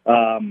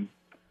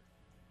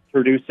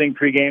producing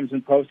pregames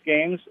and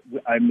postgames.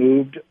 I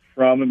moved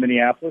from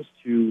Minneapolis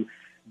to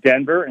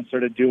Denver and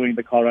started doing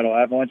the Colorado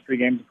Avalanche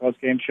pregames and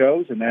postgame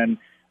shows. And then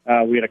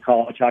We had a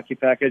college hockey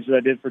package that I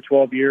did for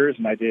 12 years,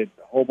 and I did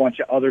a whole bunch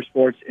of other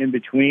sports in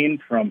between,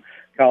 from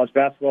college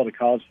basketball to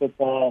college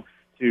football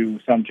to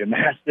some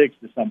gymnastics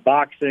to some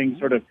boxing,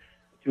 sort of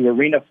to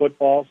arena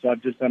football. So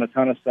I've just done a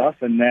ton of stuff.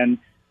 And then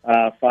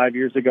 5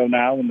 years ago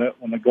now, when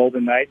the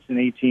Golden Knights and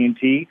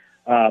AT&T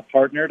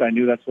partnered, I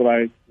knew that's what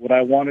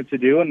I wanted to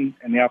do, and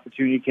the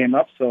opportunity came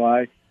up, so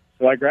I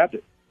grabbed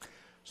it.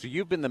 So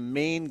you've been the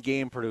main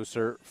game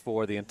producer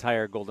for the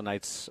entire Golden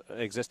Knights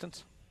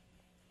existence?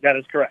 That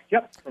is correct.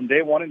 Yep, from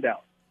day one and down.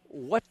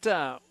 What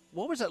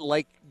was it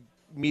like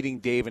meeting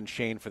Dave and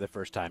Shane for the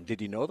first time?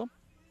 Did you know them?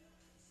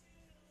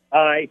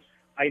 I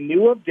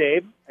knew of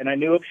Dave and I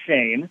knew of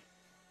Shane,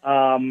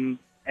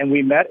 and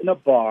we met in a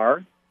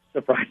bar,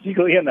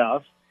 surprisingly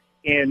enough,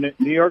 in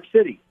New York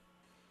City.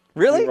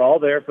 Really? We were all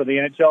there for the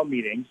NHL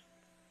meetings,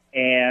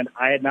 and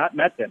I had not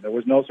met them. There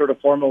was no sort of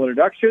formal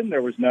introduction.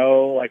 There was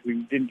no, we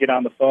didn't get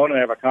on the phone and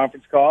have a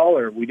conference call,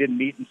 or we didn't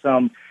meet in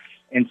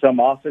some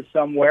office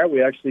somewhere.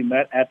 We actually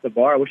met at the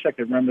bar. I wish I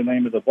could remember the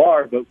name of the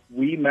bar, but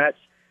we met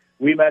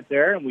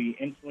there, and we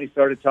instantly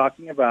started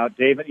talking about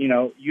David. You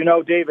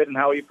know David and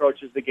how he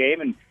approaches the game,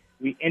 and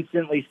we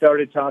instantly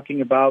started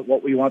talking about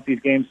what we want these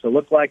games to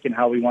look like and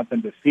how we want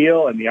them to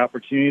feel, and the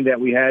opportunity that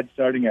we had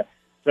starting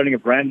a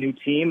brand new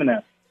team in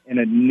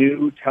a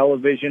new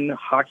television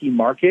hockey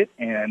market,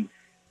 and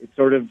it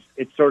sort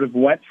of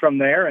went from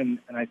there. And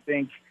I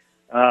think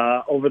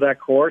over that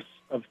course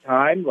of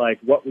time,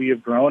 what we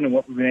have grown and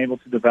what we've been able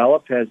to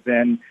develop has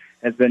been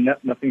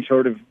nothing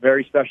short of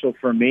very special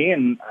for me,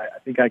 and I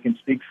think I can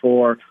speak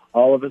for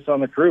all of us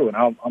on the crew and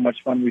how much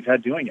fun we've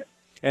had doing it.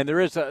 And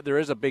there is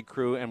a big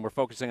crew, and we're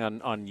focusing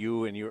on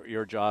you and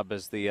your job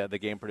as the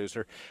game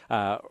producer.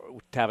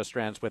 Tavis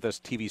Strand's with us,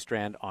 TV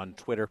Strand on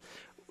Twitter.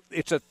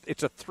 It's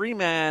a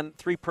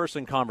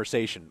three-person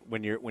conversation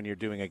when you're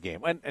doing a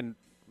game, and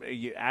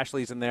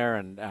Ashley's in there,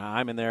 and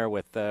I'm in there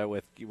with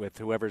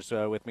whoever's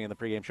with me in the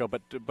pregame show.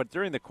 But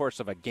during the course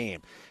of a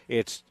game,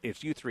 it's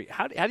you three.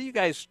 How do you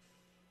guys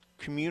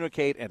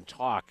communicate and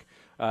talk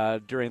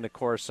during the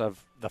course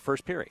of the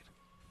first period?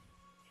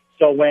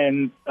 So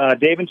when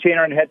Dave and Shane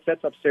are in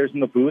headsets upstairs in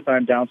the booth,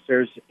 I'm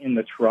downstairs in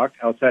the truck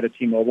outside of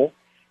T-Mobile,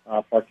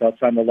 parked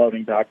outside the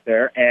loading dock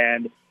there,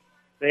 and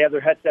they have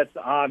their headsets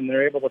on, and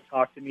they're able to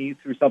talk to me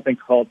through something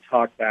called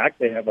TalkBack.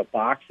 They have a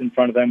box in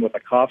front of them with a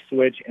cough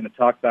switch and a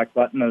TalkBack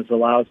button that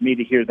allows me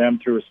to hear them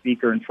through a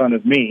speaker in front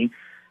of me.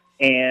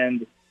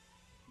 And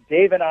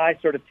Dave and I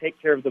sort of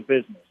take care of the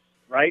business,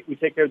 right? We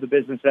take care of the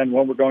business end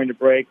when we're going to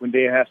break, when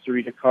Dave has to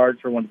read a card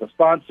for one of the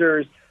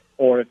sponsors,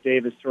 or if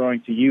Dave is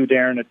throwing to you,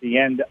 Darren, at the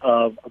end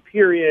of a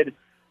period,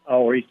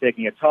 or he's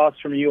taking a toss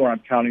from you, or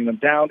I'm counting them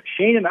down.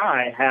 Shane and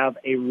I have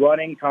a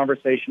running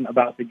conversation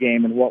about the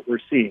game and what we're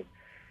seeing.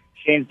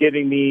 Shane's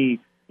giving me,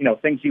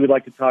 things he would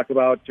like to talk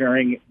about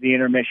during the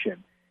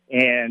intermission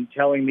and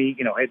telling me,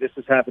 hey, this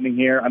is happening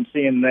here. I'm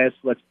seeing this.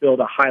 Let's build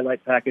a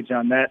highlight package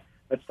on that.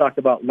 Let's talk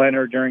about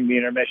Leonard during the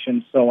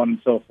intermission, so on and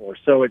so forth.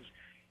 So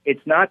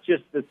it's not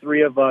just the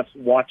three of us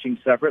watching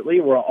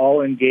separately. We're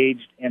all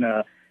engaged in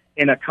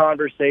a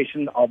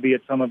conversation,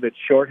 albeit some of it's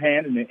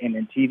shorthand and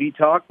in TV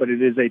talk, but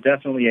it is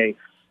definitely a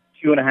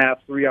 2.5,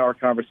 3 hour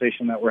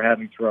conversation that we're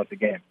having throughout the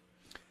game.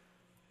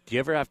 Do you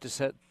ever have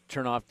to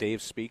turn off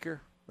Dave's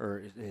speaker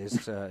or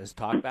his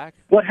talk back?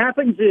 What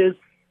happens is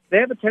they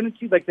have a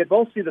tendency, they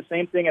both see the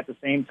same thing at the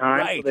same time,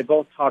 right. So they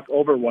both talk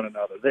over one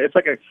another.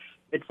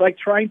 It's like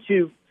trying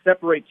to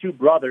separate two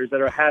brothers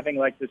that are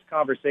having this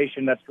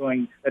conversation that's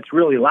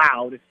really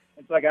loud.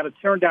 And so I got to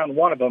turn down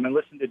one of them and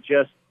listen to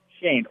just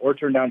Shane, or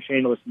turn down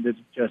Shane and listen to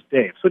just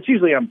Dave. So it's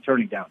usually I'm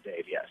turning down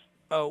Dave, yes.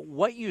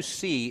 What you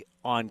see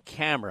on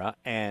camera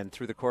and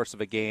through the course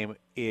of a game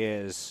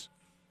is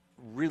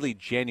really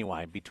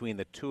genuine between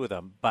the two of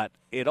them, but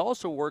it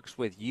also works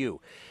with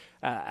you.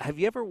 Have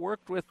you ever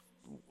worked with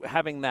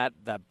having that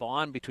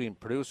bond between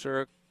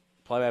producer,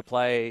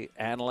 play-by-play,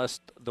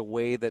 analyst, the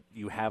way that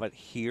you have it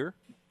here?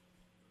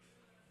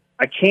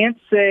 I can't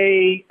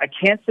say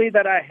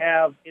that I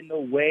have in the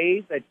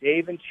way that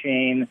Dave and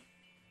Shane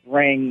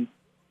bring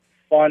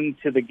fun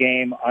to the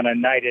game on a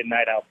night-in,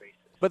 night-out basis.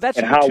 But that's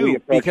and how too, we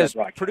approach because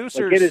that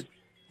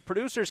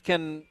producers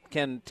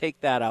can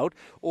take that out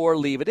or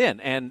leave it in,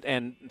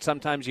 and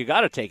sometimes you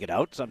got to take it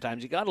out,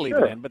 sometimes you got to leave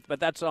it in. But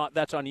that's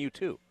on you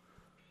too.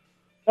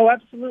 Oh,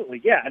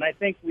 absolutely, yeah. And I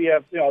think we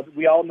have,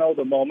 we all know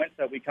the moments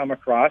that we come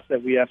across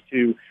that we have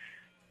to,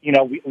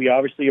 we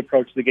obviously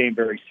approach the game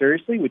very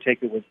seriously. We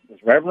take it with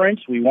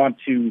reverence. We want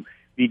to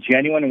be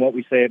genuine in what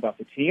we say about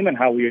the team and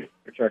how we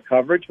approach our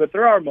coverage. But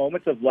there are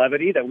moments of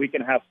levity that we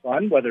can have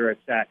fun, whether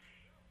it's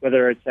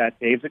at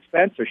Dave's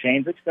expense or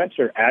Shane's expense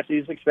or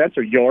Ashley's expense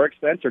or your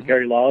expense or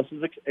Gary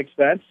Lawless's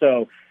expense.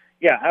 So,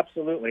 yeah,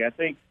 absolutely. I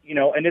think,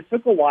 and it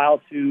took a while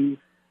to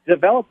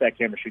develop that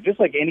chemistry, just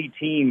like any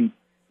team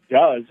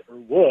does or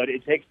would.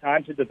 It takes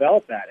time to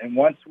develop that. And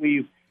once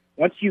you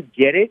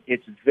get it,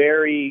 it's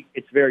very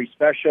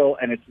special,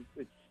 and it's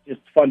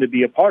just fun to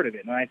be a part of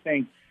it. And I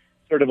think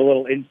sort of a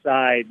little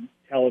inside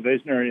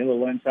television or a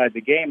little inside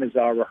the game is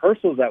our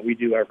rehearsals that we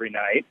do every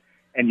night.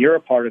 And you're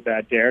a part of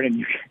that, Darren,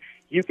 and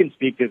you can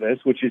speak to this,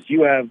 which is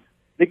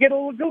they get a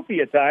little goofy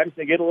at times,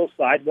 they get a little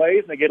sideways,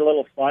 and they get a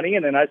little funny,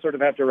 and then I sort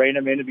of have to rein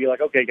them in and be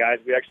like, okay, guys,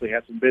 we actually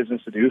have some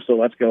business to do, so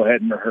let's go ahead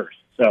and rehearse.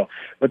 So,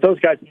 but those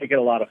guys make it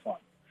a lot of fun.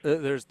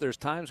 There's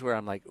times where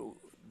I'm like,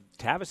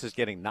 Tavis is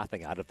getting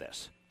nothing out of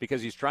this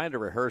because he's trying to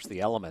rehearse the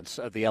elements.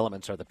 The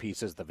elements are the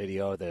pieces, the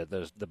video,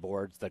 the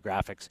boards, the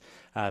graphics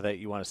that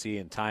you want to see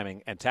in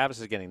timing. And Tavis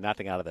is getting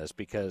nothing out of this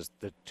because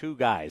the two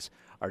guys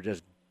are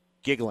just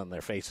giggling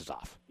their faces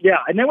off. Yeah,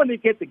 and then when they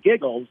get the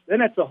giggles, then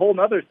that's a whole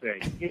other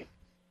thing.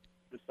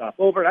 To stop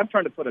over, and I'm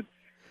trying to put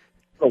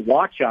a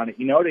watch on it,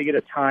 to get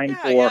a time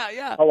for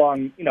how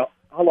long,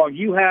 how long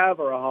you have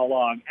or how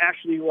long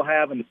Ashley will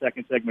have in the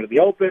second segment of the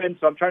Open.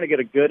 So I'm trying to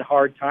get a good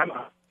hard time.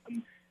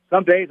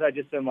 Some days I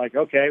just am like,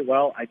 okay,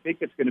 well, I think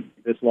it's going to be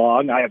this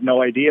long. I have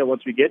no idea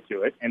once we get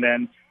to it. And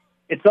then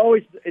it's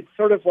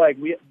sort of like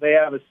we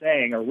have a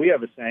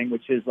saying,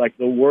 which is like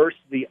the worse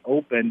the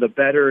Open, the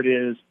better it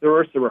is. The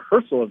worse the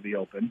rehearsal of the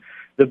Open,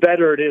 the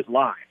better it is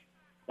live.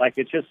 Like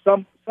it's just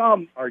some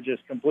are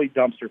just complete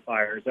dumpster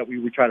fires that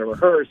we try to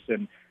rehearse,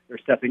 and they're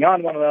stepping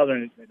on one another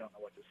and they don't know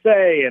what to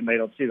say and they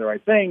don't see the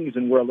right things,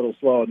 and we're a little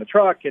slow in the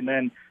truck, and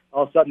then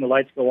all of a sudden the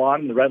lights go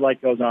on and the red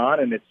light goes on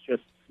and it's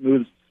just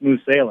smooth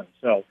sailing.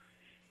 So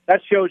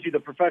that shows you the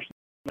professionalism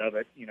of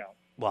it,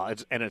 Well,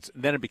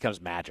 then it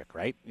becomes magic,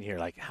 right? You're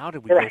like, how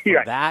did we go from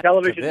that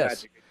television to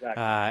this? Magic,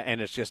 exactly.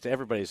 And it's just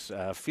everybody's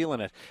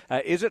feeling it.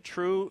 Is it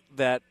true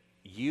that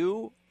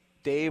you,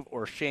 Dave,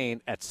 or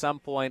Shane at some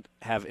point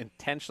have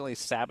intentionally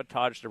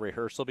sabotaged a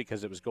rehearsal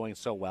because it was going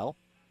so well?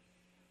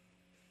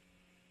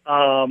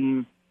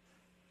 Because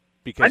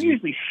I'm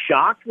usually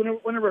shocked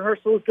when a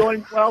rehearsal is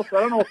going well, so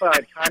I don't know if I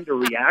have time to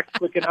react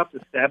quick enough to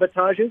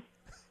sabotage it.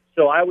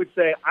 So I would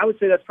say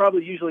that's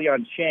probably usually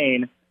on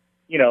Shane.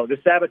 To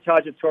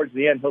sabotage it towards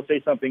the end, he'll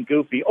say something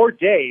goofy, or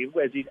Dave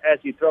as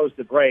he throws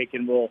the break,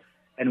 and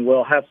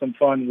we'll have some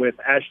fun with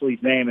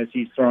Ashley's name as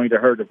he's throwing to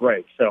her to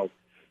break. So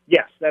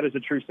yes, that is a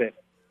true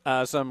statement.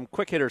 Some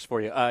quick hitters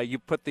for you. You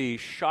put the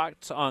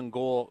shots on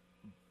goal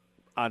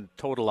on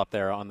total up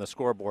there on the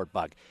scoreboard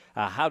bug.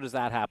 How does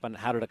that happen?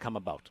 How did it come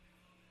about?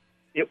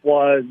 It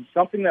was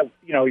something that,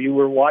 you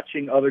were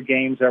watching other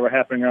games that were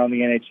happening around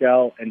the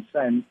NHL,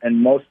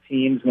 and most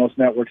teams, most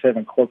networks have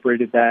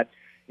incorporated that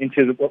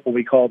into what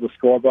we call the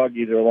score bug,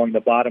 either along the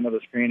bottom of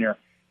the screen or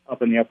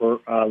up in the upper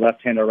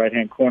left-hand or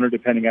right-hand corner,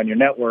 depending on your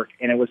network.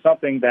 And it was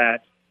something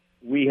that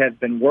we had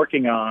been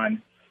working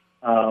on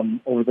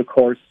over the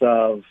course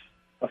of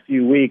a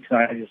few weeks, and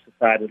I just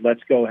decided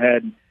let's go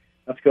ahead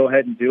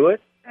and do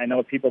it. I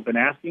know people have been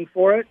asking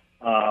for it.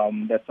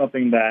 That's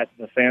something that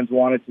the fans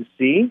wanted to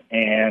see,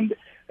 and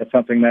that's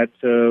something that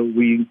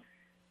we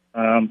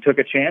took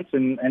a chance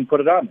and put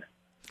it on there.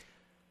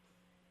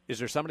 Is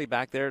there somebody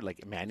back there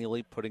like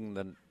manually putting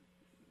the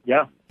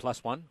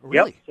 +1?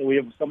 Really? Yep. So we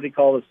have somebody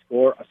called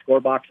a score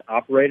box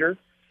operator,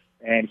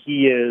 and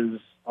he is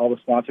all the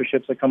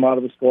sponsorships that come out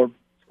of the score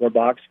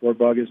box, score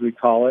bug as we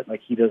call it.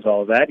 Like he does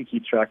all of that. He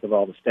keeps track of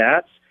all the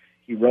stats.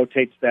 He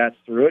rotates stats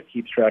through it,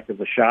 keeps track of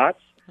the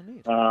shots,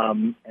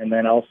 and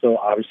then also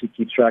obviously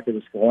keeps track of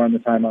the score and the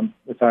time on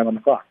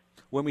the clock.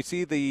 When we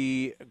see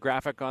the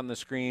graphic on the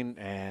screen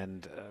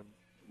and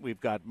we've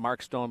got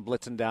Mark Stone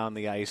blitzing down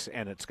the ice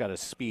and it's got a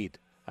speed,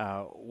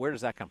 where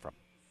does that come from?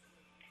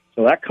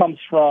 So that comes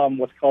from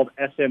what's called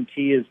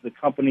SMT, is the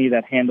company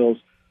that handles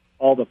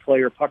all the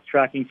player puck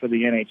tracking for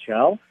the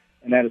NHL.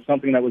 And that is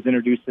something that was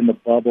introduced in the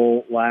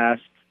bubble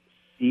last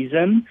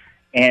season,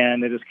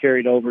 and it is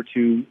carried over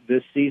to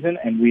this season.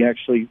 And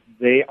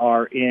they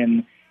are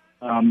in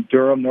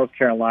Durham, North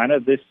Carolina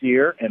this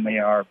year, and they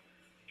are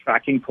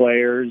tracking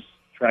players,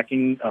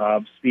 tracking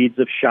speeds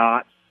of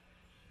shots,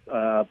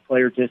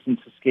 player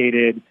distances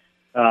skated,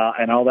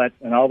 and all that,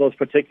 and all those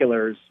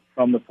particulars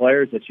from the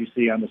players that you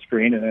see on the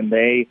screen, and then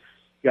they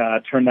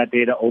turn that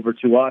data over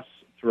to us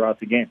throughout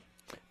the game.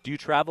 Do you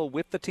travel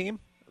with the team?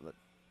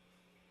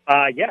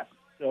 Yes.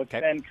 So it's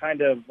been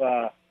kind of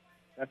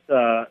that's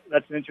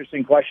an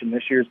interesting question.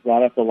 This year's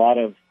brought up a lot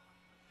of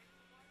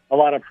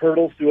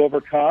hurdles to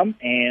overcome,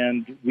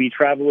 and we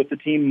travel with the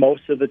team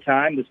most of the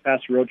time. This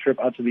past road trip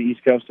out to the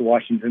East Coast to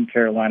Washington,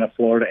 Carolina,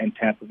 Florida, and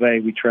Tampa Bay,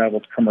 we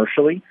traveled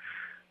commercially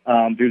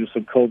due to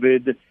some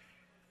COVID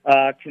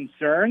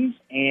concerns,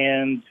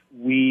 and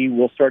we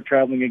will start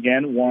traveling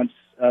again once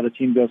the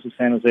team goes to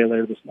San Jose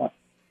later this month.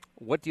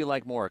 What do you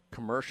like more,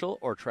 commercial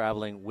or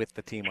traveling with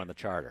the team on the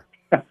charter?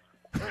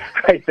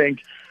 I think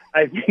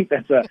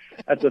that's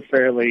a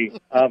fairly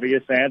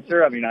obvious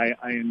answer. I mean, I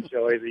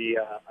enjoy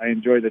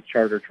the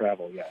charter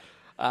travel.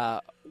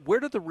 Yes. Where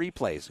do the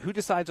replays? Who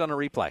decides on a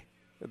replay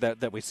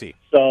that we see?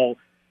 So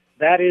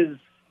that is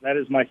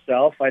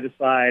myself. I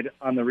decide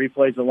on the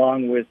replays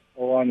along with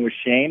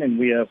Shane, and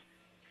we have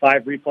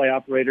 5 replay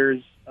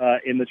operators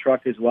in the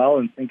truck as well.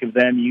 And think of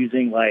them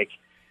using like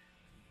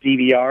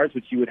DVRs,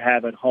 which you would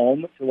have at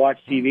home to watch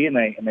TV,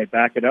 and they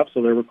back it up,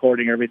 so they're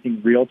recording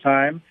everything real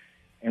time.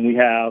 And we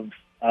have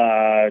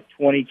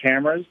 20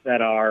 cameras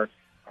that are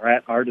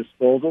at our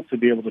disposal to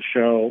be able to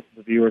show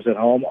the viewers at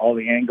home all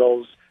the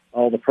angles,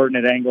 all the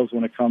pertinent angles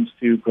when it comes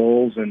to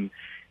goals and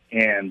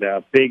and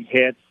big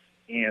hits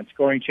and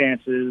scoring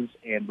chances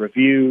and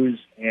reviews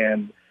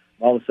and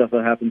all the stuff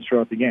that happens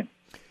throughout the game.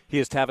 He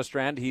is Tavis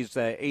Strand. He's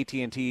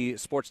AT&T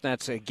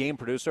Sportsnet's game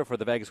producer for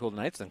the Vegas Golden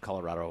Knights and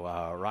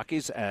Colorado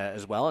Rockies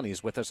as well, and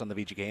he's with us on the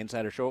VGK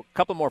Insider Show. A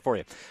couple more for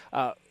you.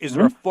 Is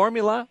there a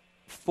formula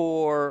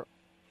for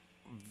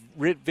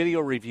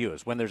video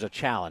reviews when there's a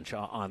challenge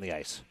on the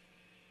ice?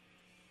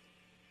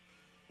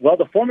 Well,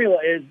 the formula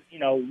is,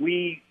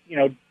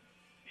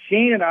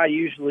 Shane and I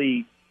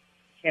usually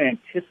can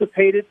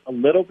anticipate it a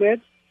little bit.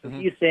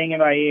 Mm-hmm. He's saying in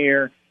my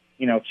ear,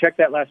 check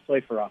that last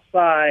play for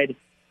offside,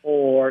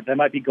 or that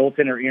might be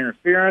goaltender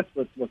interference.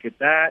 Let's look at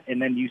that.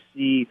 And then you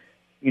see,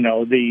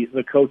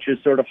 the coaches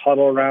sort of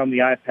huddle around the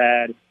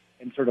iPad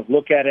and sort of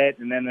look at it.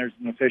 And then there's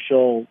an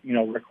official,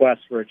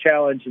 request for a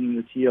challenge. And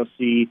then the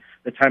TOC,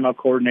 the timeout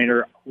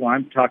coordinator, who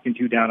I'm talking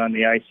to down on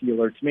the ice, he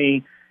alerts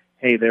me,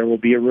 hey, there will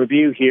be a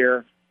review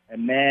here.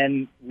 And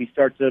then we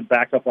start to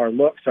back up our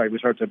looks. We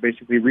start to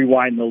basically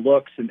rewind the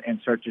looks and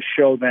start to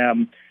show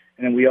them.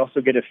 And then we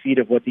also get a feed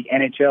of what the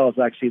NHL is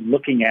actually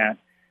looking at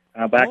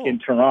back in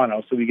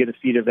Toronto. So we get a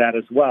feed of that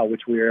as well,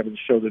 which we are able to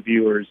show the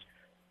viewers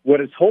what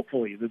is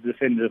hopefully the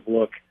definitive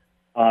look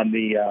on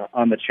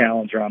the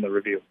challenge or on the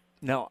review.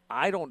 Now,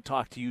 I don't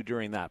talk to you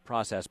during that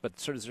process, but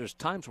there's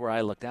times where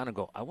I look down and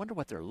go, I wonder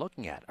what they're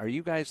looking at. Are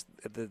you guys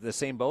the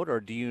same boat, or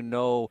do you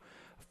know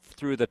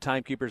through the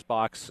timekeeper's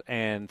box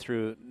and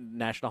through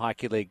National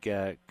Hockey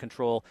League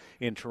control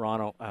in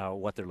Toronto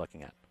what they're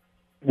looking at?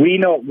 We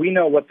know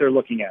what they're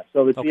looking at.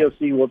 So the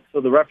TOC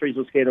so the referees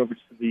will skate over to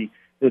the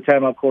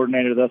timeout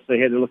coordinator. They'll say,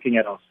 hey, they're looking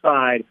at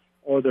offside,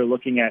 or they're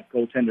looking at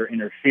goaltender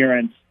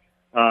interference.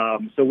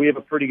 So we have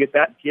a pretty good,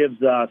 that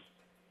gives us,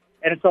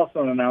 and it's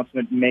also an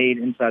announcement made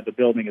inside the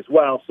building as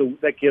well. So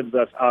that gives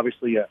us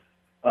obviously a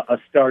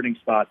starting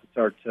spot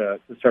to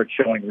start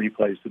showing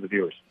replays to the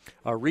viewers.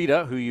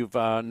 Rita, who you've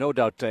no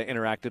doubt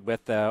interacted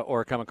with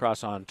or come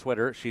across on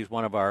Twitter, she's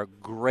one of our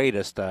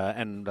greatest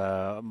and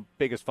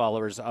biggest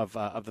followers of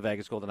the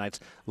Vegas Golden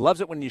Knights.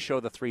 Loves it when you show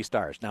the 3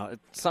 stars. Now,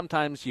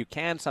 sometimes you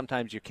can,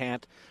 sometimes you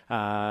can't.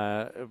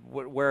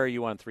 Where are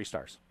you on 3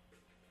 stars?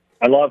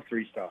 I love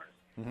 3 stars.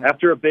 Mm-hmm.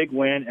 After a big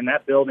win, and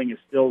that building is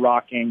still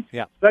rocking,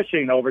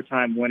 especially an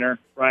overtime winner,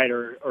 right,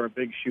 or a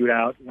big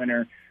shootout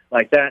winner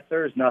like that,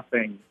 there is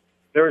nothing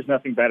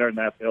better in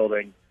that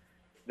building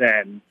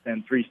than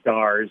 3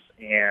 stars.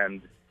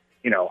 And,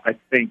 I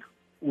think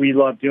we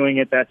love doing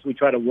it. We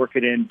try to work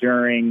it in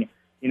during,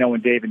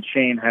 when Dave and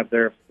Shane have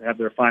their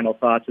final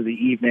thoughts of the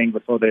evening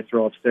before they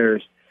throw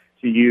upstairs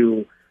to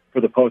you for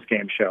the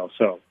post-game show.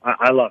 So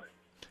I love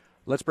it.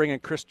 Let's bring in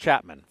Chris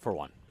Chapman for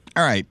one.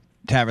 All right,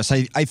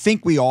 Tavis, I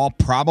think we all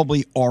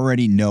probably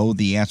already know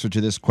the answer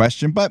to this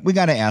question, but we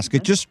got to ask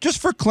it just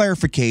for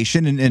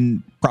clarification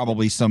and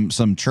probably some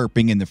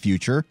chirping in the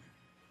future.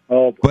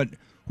 Oh, but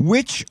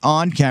which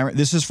on-camera,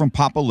 this is from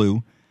Papa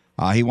Lou,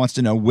 he wants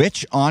to know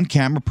which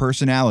on-camera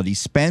personality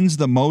spends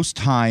the most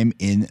time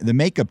in the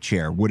makeup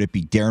chair. Would it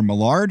be Darren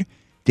Millard,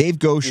 Dave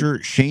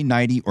Gaucher, Shane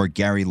Knighty, or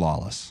Gary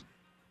Lawless?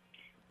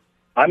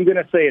 I'm going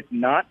to say it's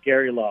not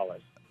Gary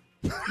Lawless.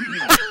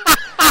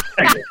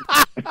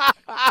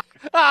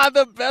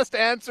 The best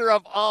answer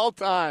of all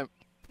time.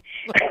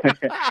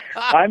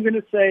 I'm going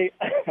to say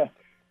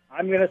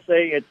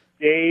it's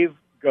Dave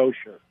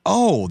Gaucher.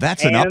 Oh,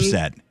 that's an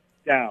upset.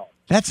 Down.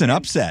 That's an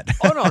upset.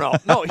 No.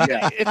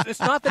 It's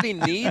not that he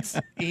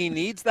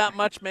needs that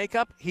much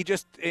makeup. He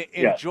just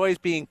enjoys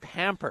being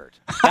pampered.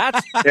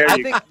 I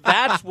think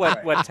that's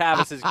what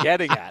Tavis is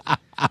getting at.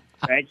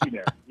 Thank you,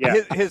 there. Yeah.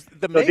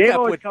 The makeup Dave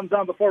always comes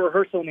on before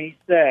rehearsal and he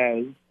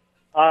says,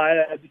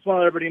 I just want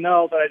to let everybody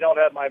know that I don't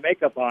have my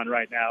makeup on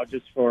right now,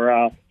 just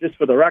for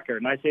the record.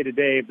 And I say to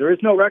Dave, there is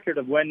no record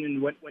of when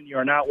you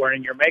are not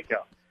wearing your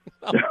makeup.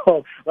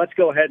 So let's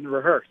go ahead and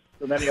rehearse.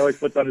 So then he always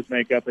puts on his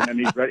makeup, and then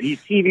he's ready. He's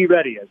TV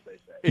ready, as they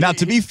say. Now,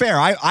 to be fair,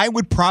 I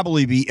would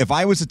probably be, if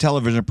I was a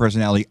television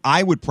personality,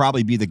 I would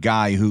probably be the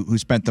guy who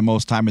spent the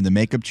most time in the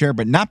makeup chair,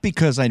 but not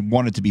because I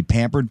wanted to be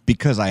pampered,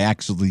 because I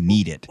actually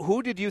need it.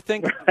 Who did you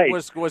think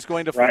was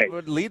going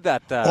to lead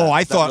that?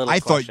 I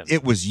thought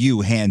it was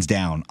you, hands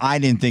down. I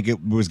didn't think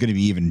it was going to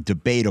be even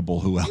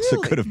debatable who else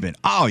it could have been.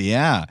 Oh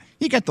yeah,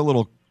 you got the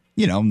little,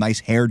 nice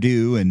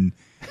hairdo and.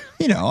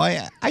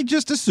 I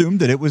just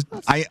assumed that it was.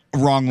 I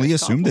wrongly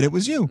assumed that it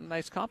was you.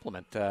 Nice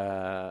compliment.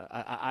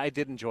 I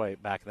did enjoy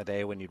it back in the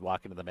day when you'd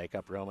walk into the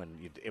makeup room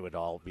and it would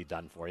all be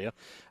done for you.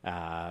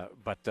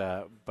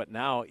 But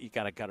now you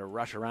gotta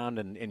rush around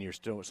and you're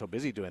still so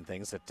busy doing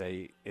things that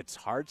it's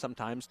hard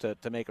sometimes to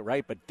make it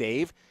right. But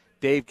Dave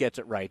gets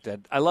it right.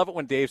 I love it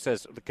when Dave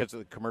says, because of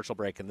the commercial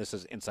break, and this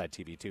is Inside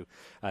TV too,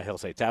 he'll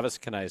say,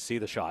 Tavis, can I see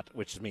the shot?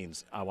 Which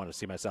means I want to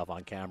see myself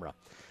on camera.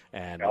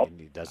 And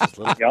he does this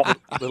little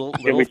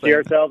Can we thing. see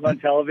ourselves on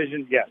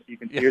television? Yes, you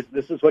can see.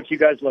 This is what you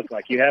guys look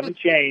like. You haven't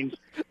changed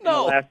in the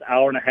last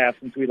hour and a half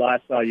since we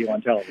last saw you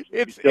on television.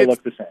 You still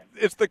look the same.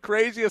 It's the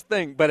craziest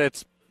thing, but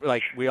it's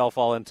like we all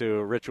fall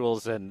into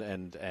rituals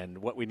and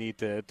what we need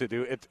to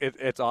do.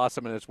 It's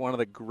awesome, and it's one of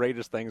the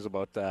greatest things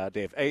about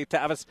Dave. Hey,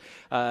 Tavis,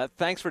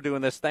 thanks for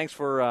doing this. Thanks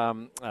for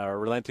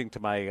relenting to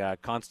my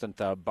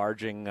constant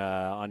barging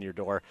on your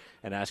door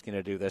and asking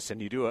to do this.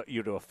 And you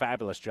do a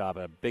fabulous job.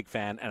 I'm a big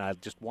fan, and I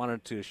just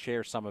wanted to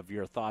share some of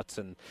your thoughts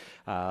and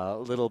a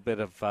little bit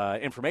of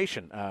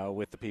information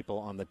with the people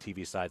on the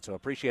TV side. So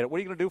appreciate it. What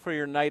are you going to do for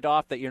your night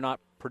off that you're not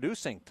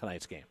producing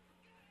tonight's game?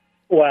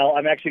 Well,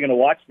 I'm actually going to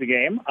watch the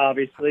game,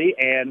 obviously,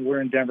 and we're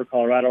in Denver,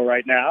 Colorado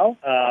right now,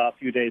 a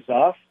few days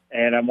off,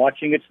 and I'm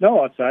watching it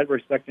snow outside. We're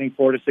expecting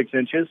 4 to 6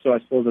 inches, so I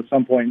suppose at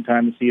some point in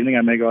time this evening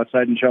I may go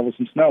outside and shovel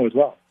some snow as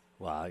well.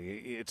 Well,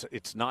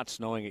 it's not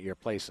snowing at your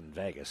place in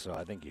Vegas, so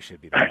I think you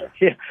should be there.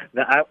 Yeah,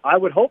 I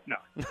would hope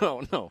not.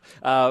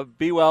 No.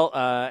 Be well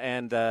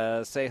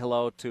and say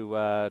hello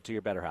to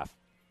your better half.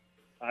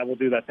 I will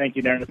do that. Thank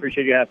you, Darren.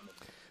 Appreciate you having me.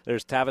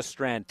 There's Tavis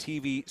Strand,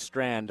 TV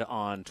Strand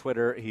on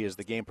Twitter. He is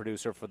the game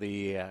producer for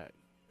the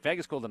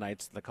Vegas Golden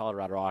Knights, the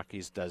Colorado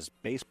Rockies, does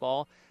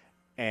baseball,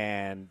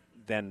 and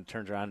then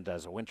turns around and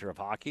does a winter of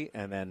hockey,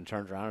 and then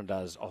turns around and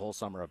does a whole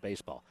summer of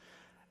baseball.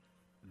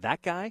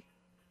 That guy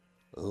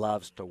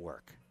loves to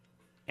work.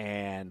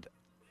 And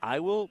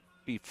I will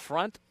be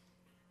front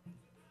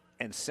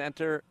and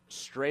center,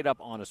 straight up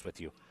honest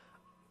with you.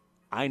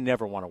 I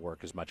never want to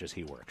work as much as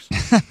he works.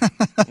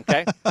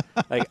 Okay?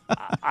 Like,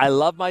 I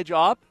love my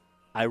job.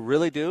 I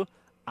really do.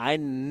 I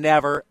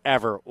never,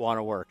 ever want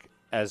to work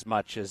as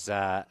much as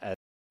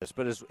this.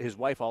 But his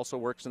wife also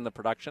works in the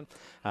production.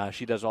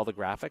 She does all the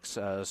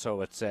graphics.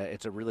 So it's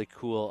a really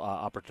cool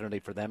opportunity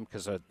for them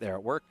because they're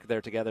at work, they're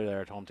together,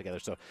 they're at home together.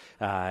 So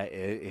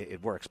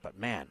it works. But,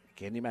 man,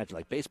 can you imagine?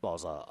 Like, baseball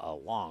is a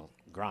long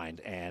grind.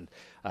 And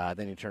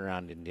then you turn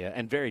around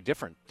and very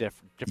different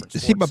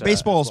sports. See, but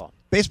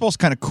baseball's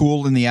kind of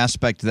cool in the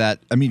aspect that,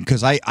 I mean,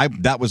 because I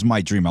that was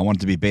my dream. I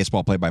wanted to be a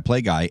baseball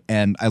play-by-play guy,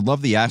 and I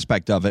love the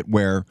aspect of it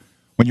where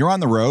when you're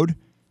on the road,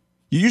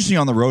 you're usually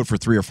on the road for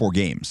 3 or 4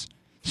 games.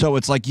 So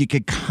it's like you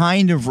could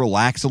kind of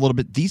relax a little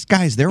bit. These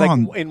guys, they're like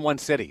on in one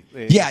city.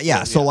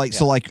 Yeah. So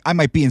I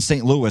might be in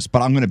St. Louis,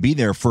 but I'm going to be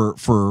there for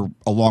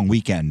a long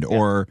weekend,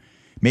 or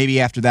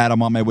maybe after that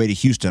I'm on my way to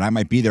Houston. I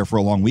might be there for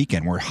a long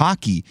weekend. Where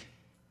hockey,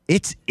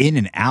 it's in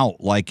and out.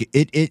 Like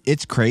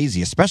it's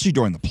crazy, especially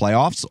during the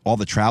playoffs. All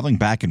the traveling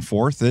back and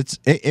forth,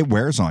 it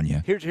wears on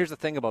you. Here's the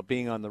thing about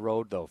being on the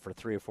road though for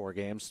 3 or 4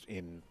 games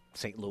in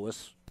St.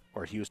 Louis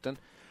or Houston.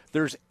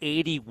 There's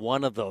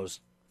 81 of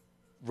those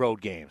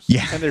road games.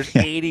 Yeah. And there's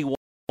 81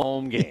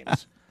 home games. Yeah.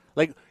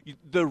 Like,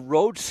 the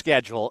road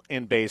schedule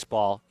in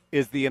baseball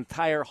is the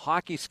entire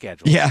hockey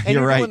schedule. Yeah, and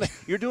you're right.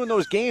 You're doing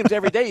those games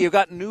every day. You've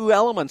got new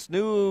elements,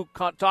 new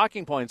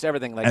talking points,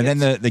 everything. Like, and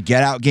then the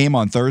get-out game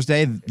on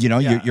Thursday,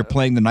 you're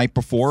playing the night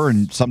before,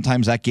 and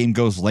sometimes that game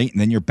goes late,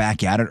 and then you're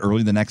back at it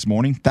early the next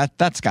morning.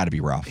 That's got to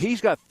be rough. He's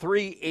got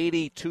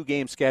 3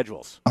 82-game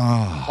schedules.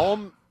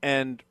 Home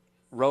and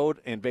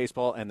road in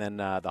baseball, and then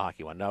the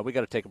hockey one. Now, we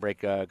got to take a break.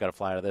 Got to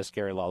fly out of this.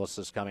 Gary Lawless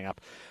is coming up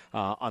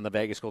on the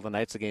Vegas Golden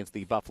Knights against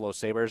the Buffalo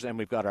Sabres, and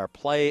we've got our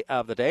play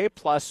of the day,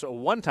 plus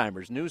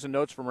one-timers, news and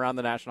notes from around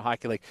the National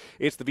Hockey League.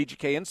 It's the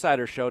VGK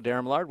Insider Show.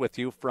 Darren Millard with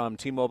you from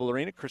T-Mobile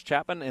Arena. Chris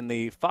Chapman in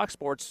the Fox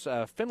Sports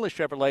Findlay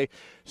Chevrolet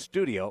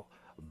studio.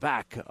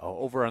 Back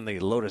over on the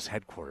Lotus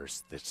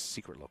headquarters, this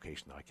secret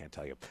location, though I can't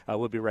tell you.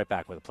 We'll be right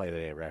back with a play of the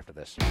day right after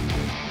this.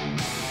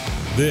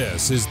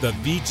 This is the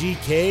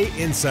VGK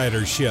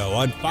Insider Show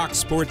on Fox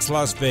Sports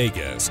Las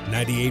Vegas,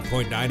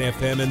 98.9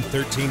 FM and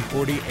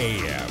 1340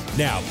 AM.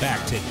 Now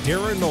back to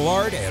Darren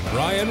Millard and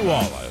Ryan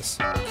Wallace.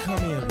 Come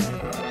here,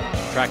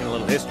 man. Tracking a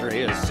little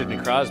history is Sidney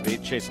Crosby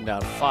chasing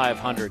down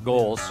 500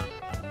 goals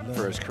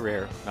for his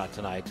career. Not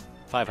tonight.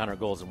 500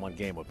 goals in one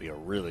game would be a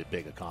really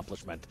big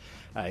accomplishment.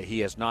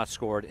 He has not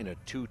scored in a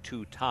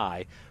 2-2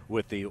 tie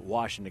with the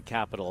Washington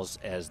Capitals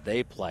as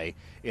they play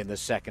in the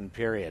second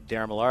period.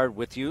 Darren Millard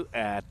with you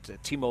at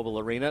T-Mobile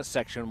Arena,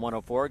 Section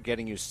 104,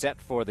 getting you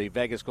set for the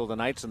Vegas Golden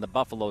Knights and the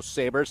Buffalo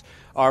Sabres.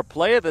 Our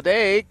play of the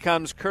day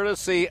comes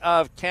courtesy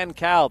of Ken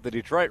Cal, the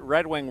Detroit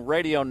Red Wing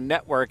Radio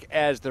Network,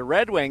 as the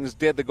Red Wings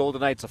did the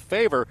Golden Knights a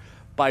favor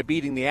by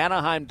beating the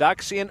Anaheim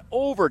Ducks in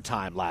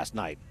overtime last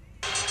night.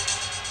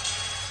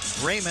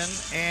 Raymond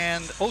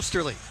and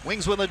Osterley.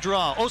 Wings with a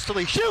draw.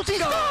 Osterley shoots. He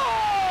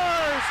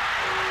scores!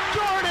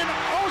 Jordan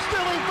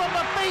Osterley from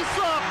the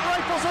faceoff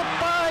rifles it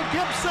by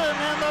Gibson,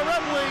 and the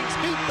Red Wings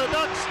beat the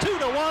Ducks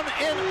 2-1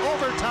 in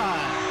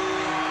overtime.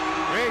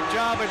 Great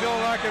job by Joe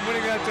Larkin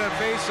winning that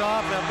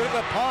face-off. A bit of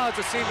a pause,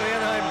 it seemed, the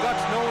Anaheim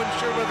Ducks. No one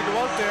sure whether to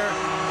go out there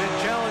and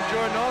challenge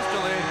Jordan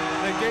Osterley.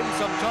 They gave him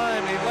some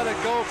time. He let it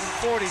go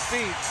from 40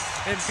 feet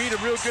and beat a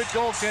real good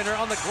goaltender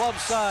on the glove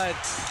side.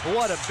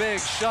 What a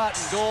big shot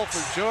and goal for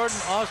Jordan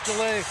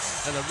Osterley,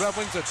 and the Red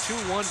Wings a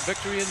 2-1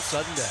 victory in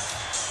sudden death.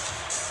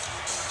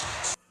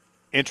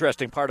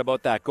 Interesting part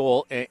about that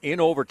goal, in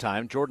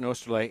overtime, Jordan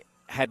Osterley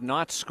had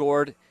not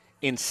scored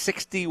in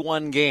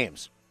 61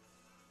 games.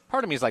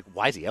 Part of me is like,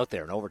 why is he out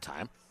there in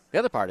overtime? The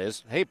other part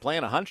is, hey,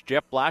 playing a hunch,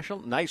 Jeff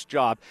Blashill, nice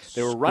job.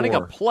 They were running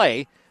a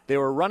play. They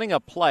were running a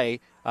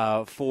play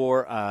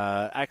for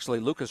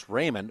actually Lucas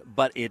Raymond,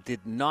 but it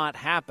did not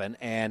happen,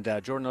 and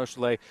Jordan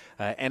Oesterle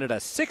ended a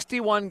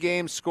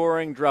 61-game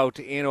scoring drought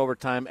in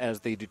overtime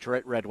as the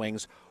Detroit Red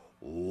Wings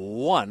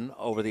won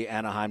over the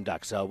Anaheim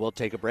Ducks. We'll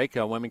take a break.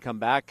 When we come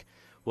back,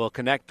 we'll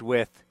connect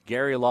with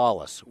Gary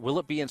Lawless. Will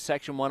it be in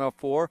Section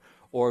 104,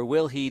 or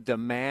will he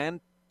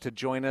demand to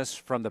join us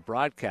from the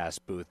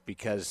broadcast booth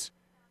because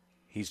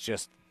he's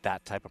just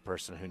that type of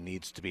person who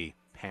needs to be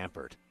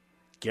pampered?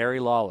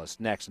 Gary Lawless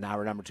next in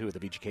hour number 2 of the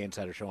VGK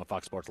Insider Show on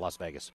Fox Sports Las Vegas.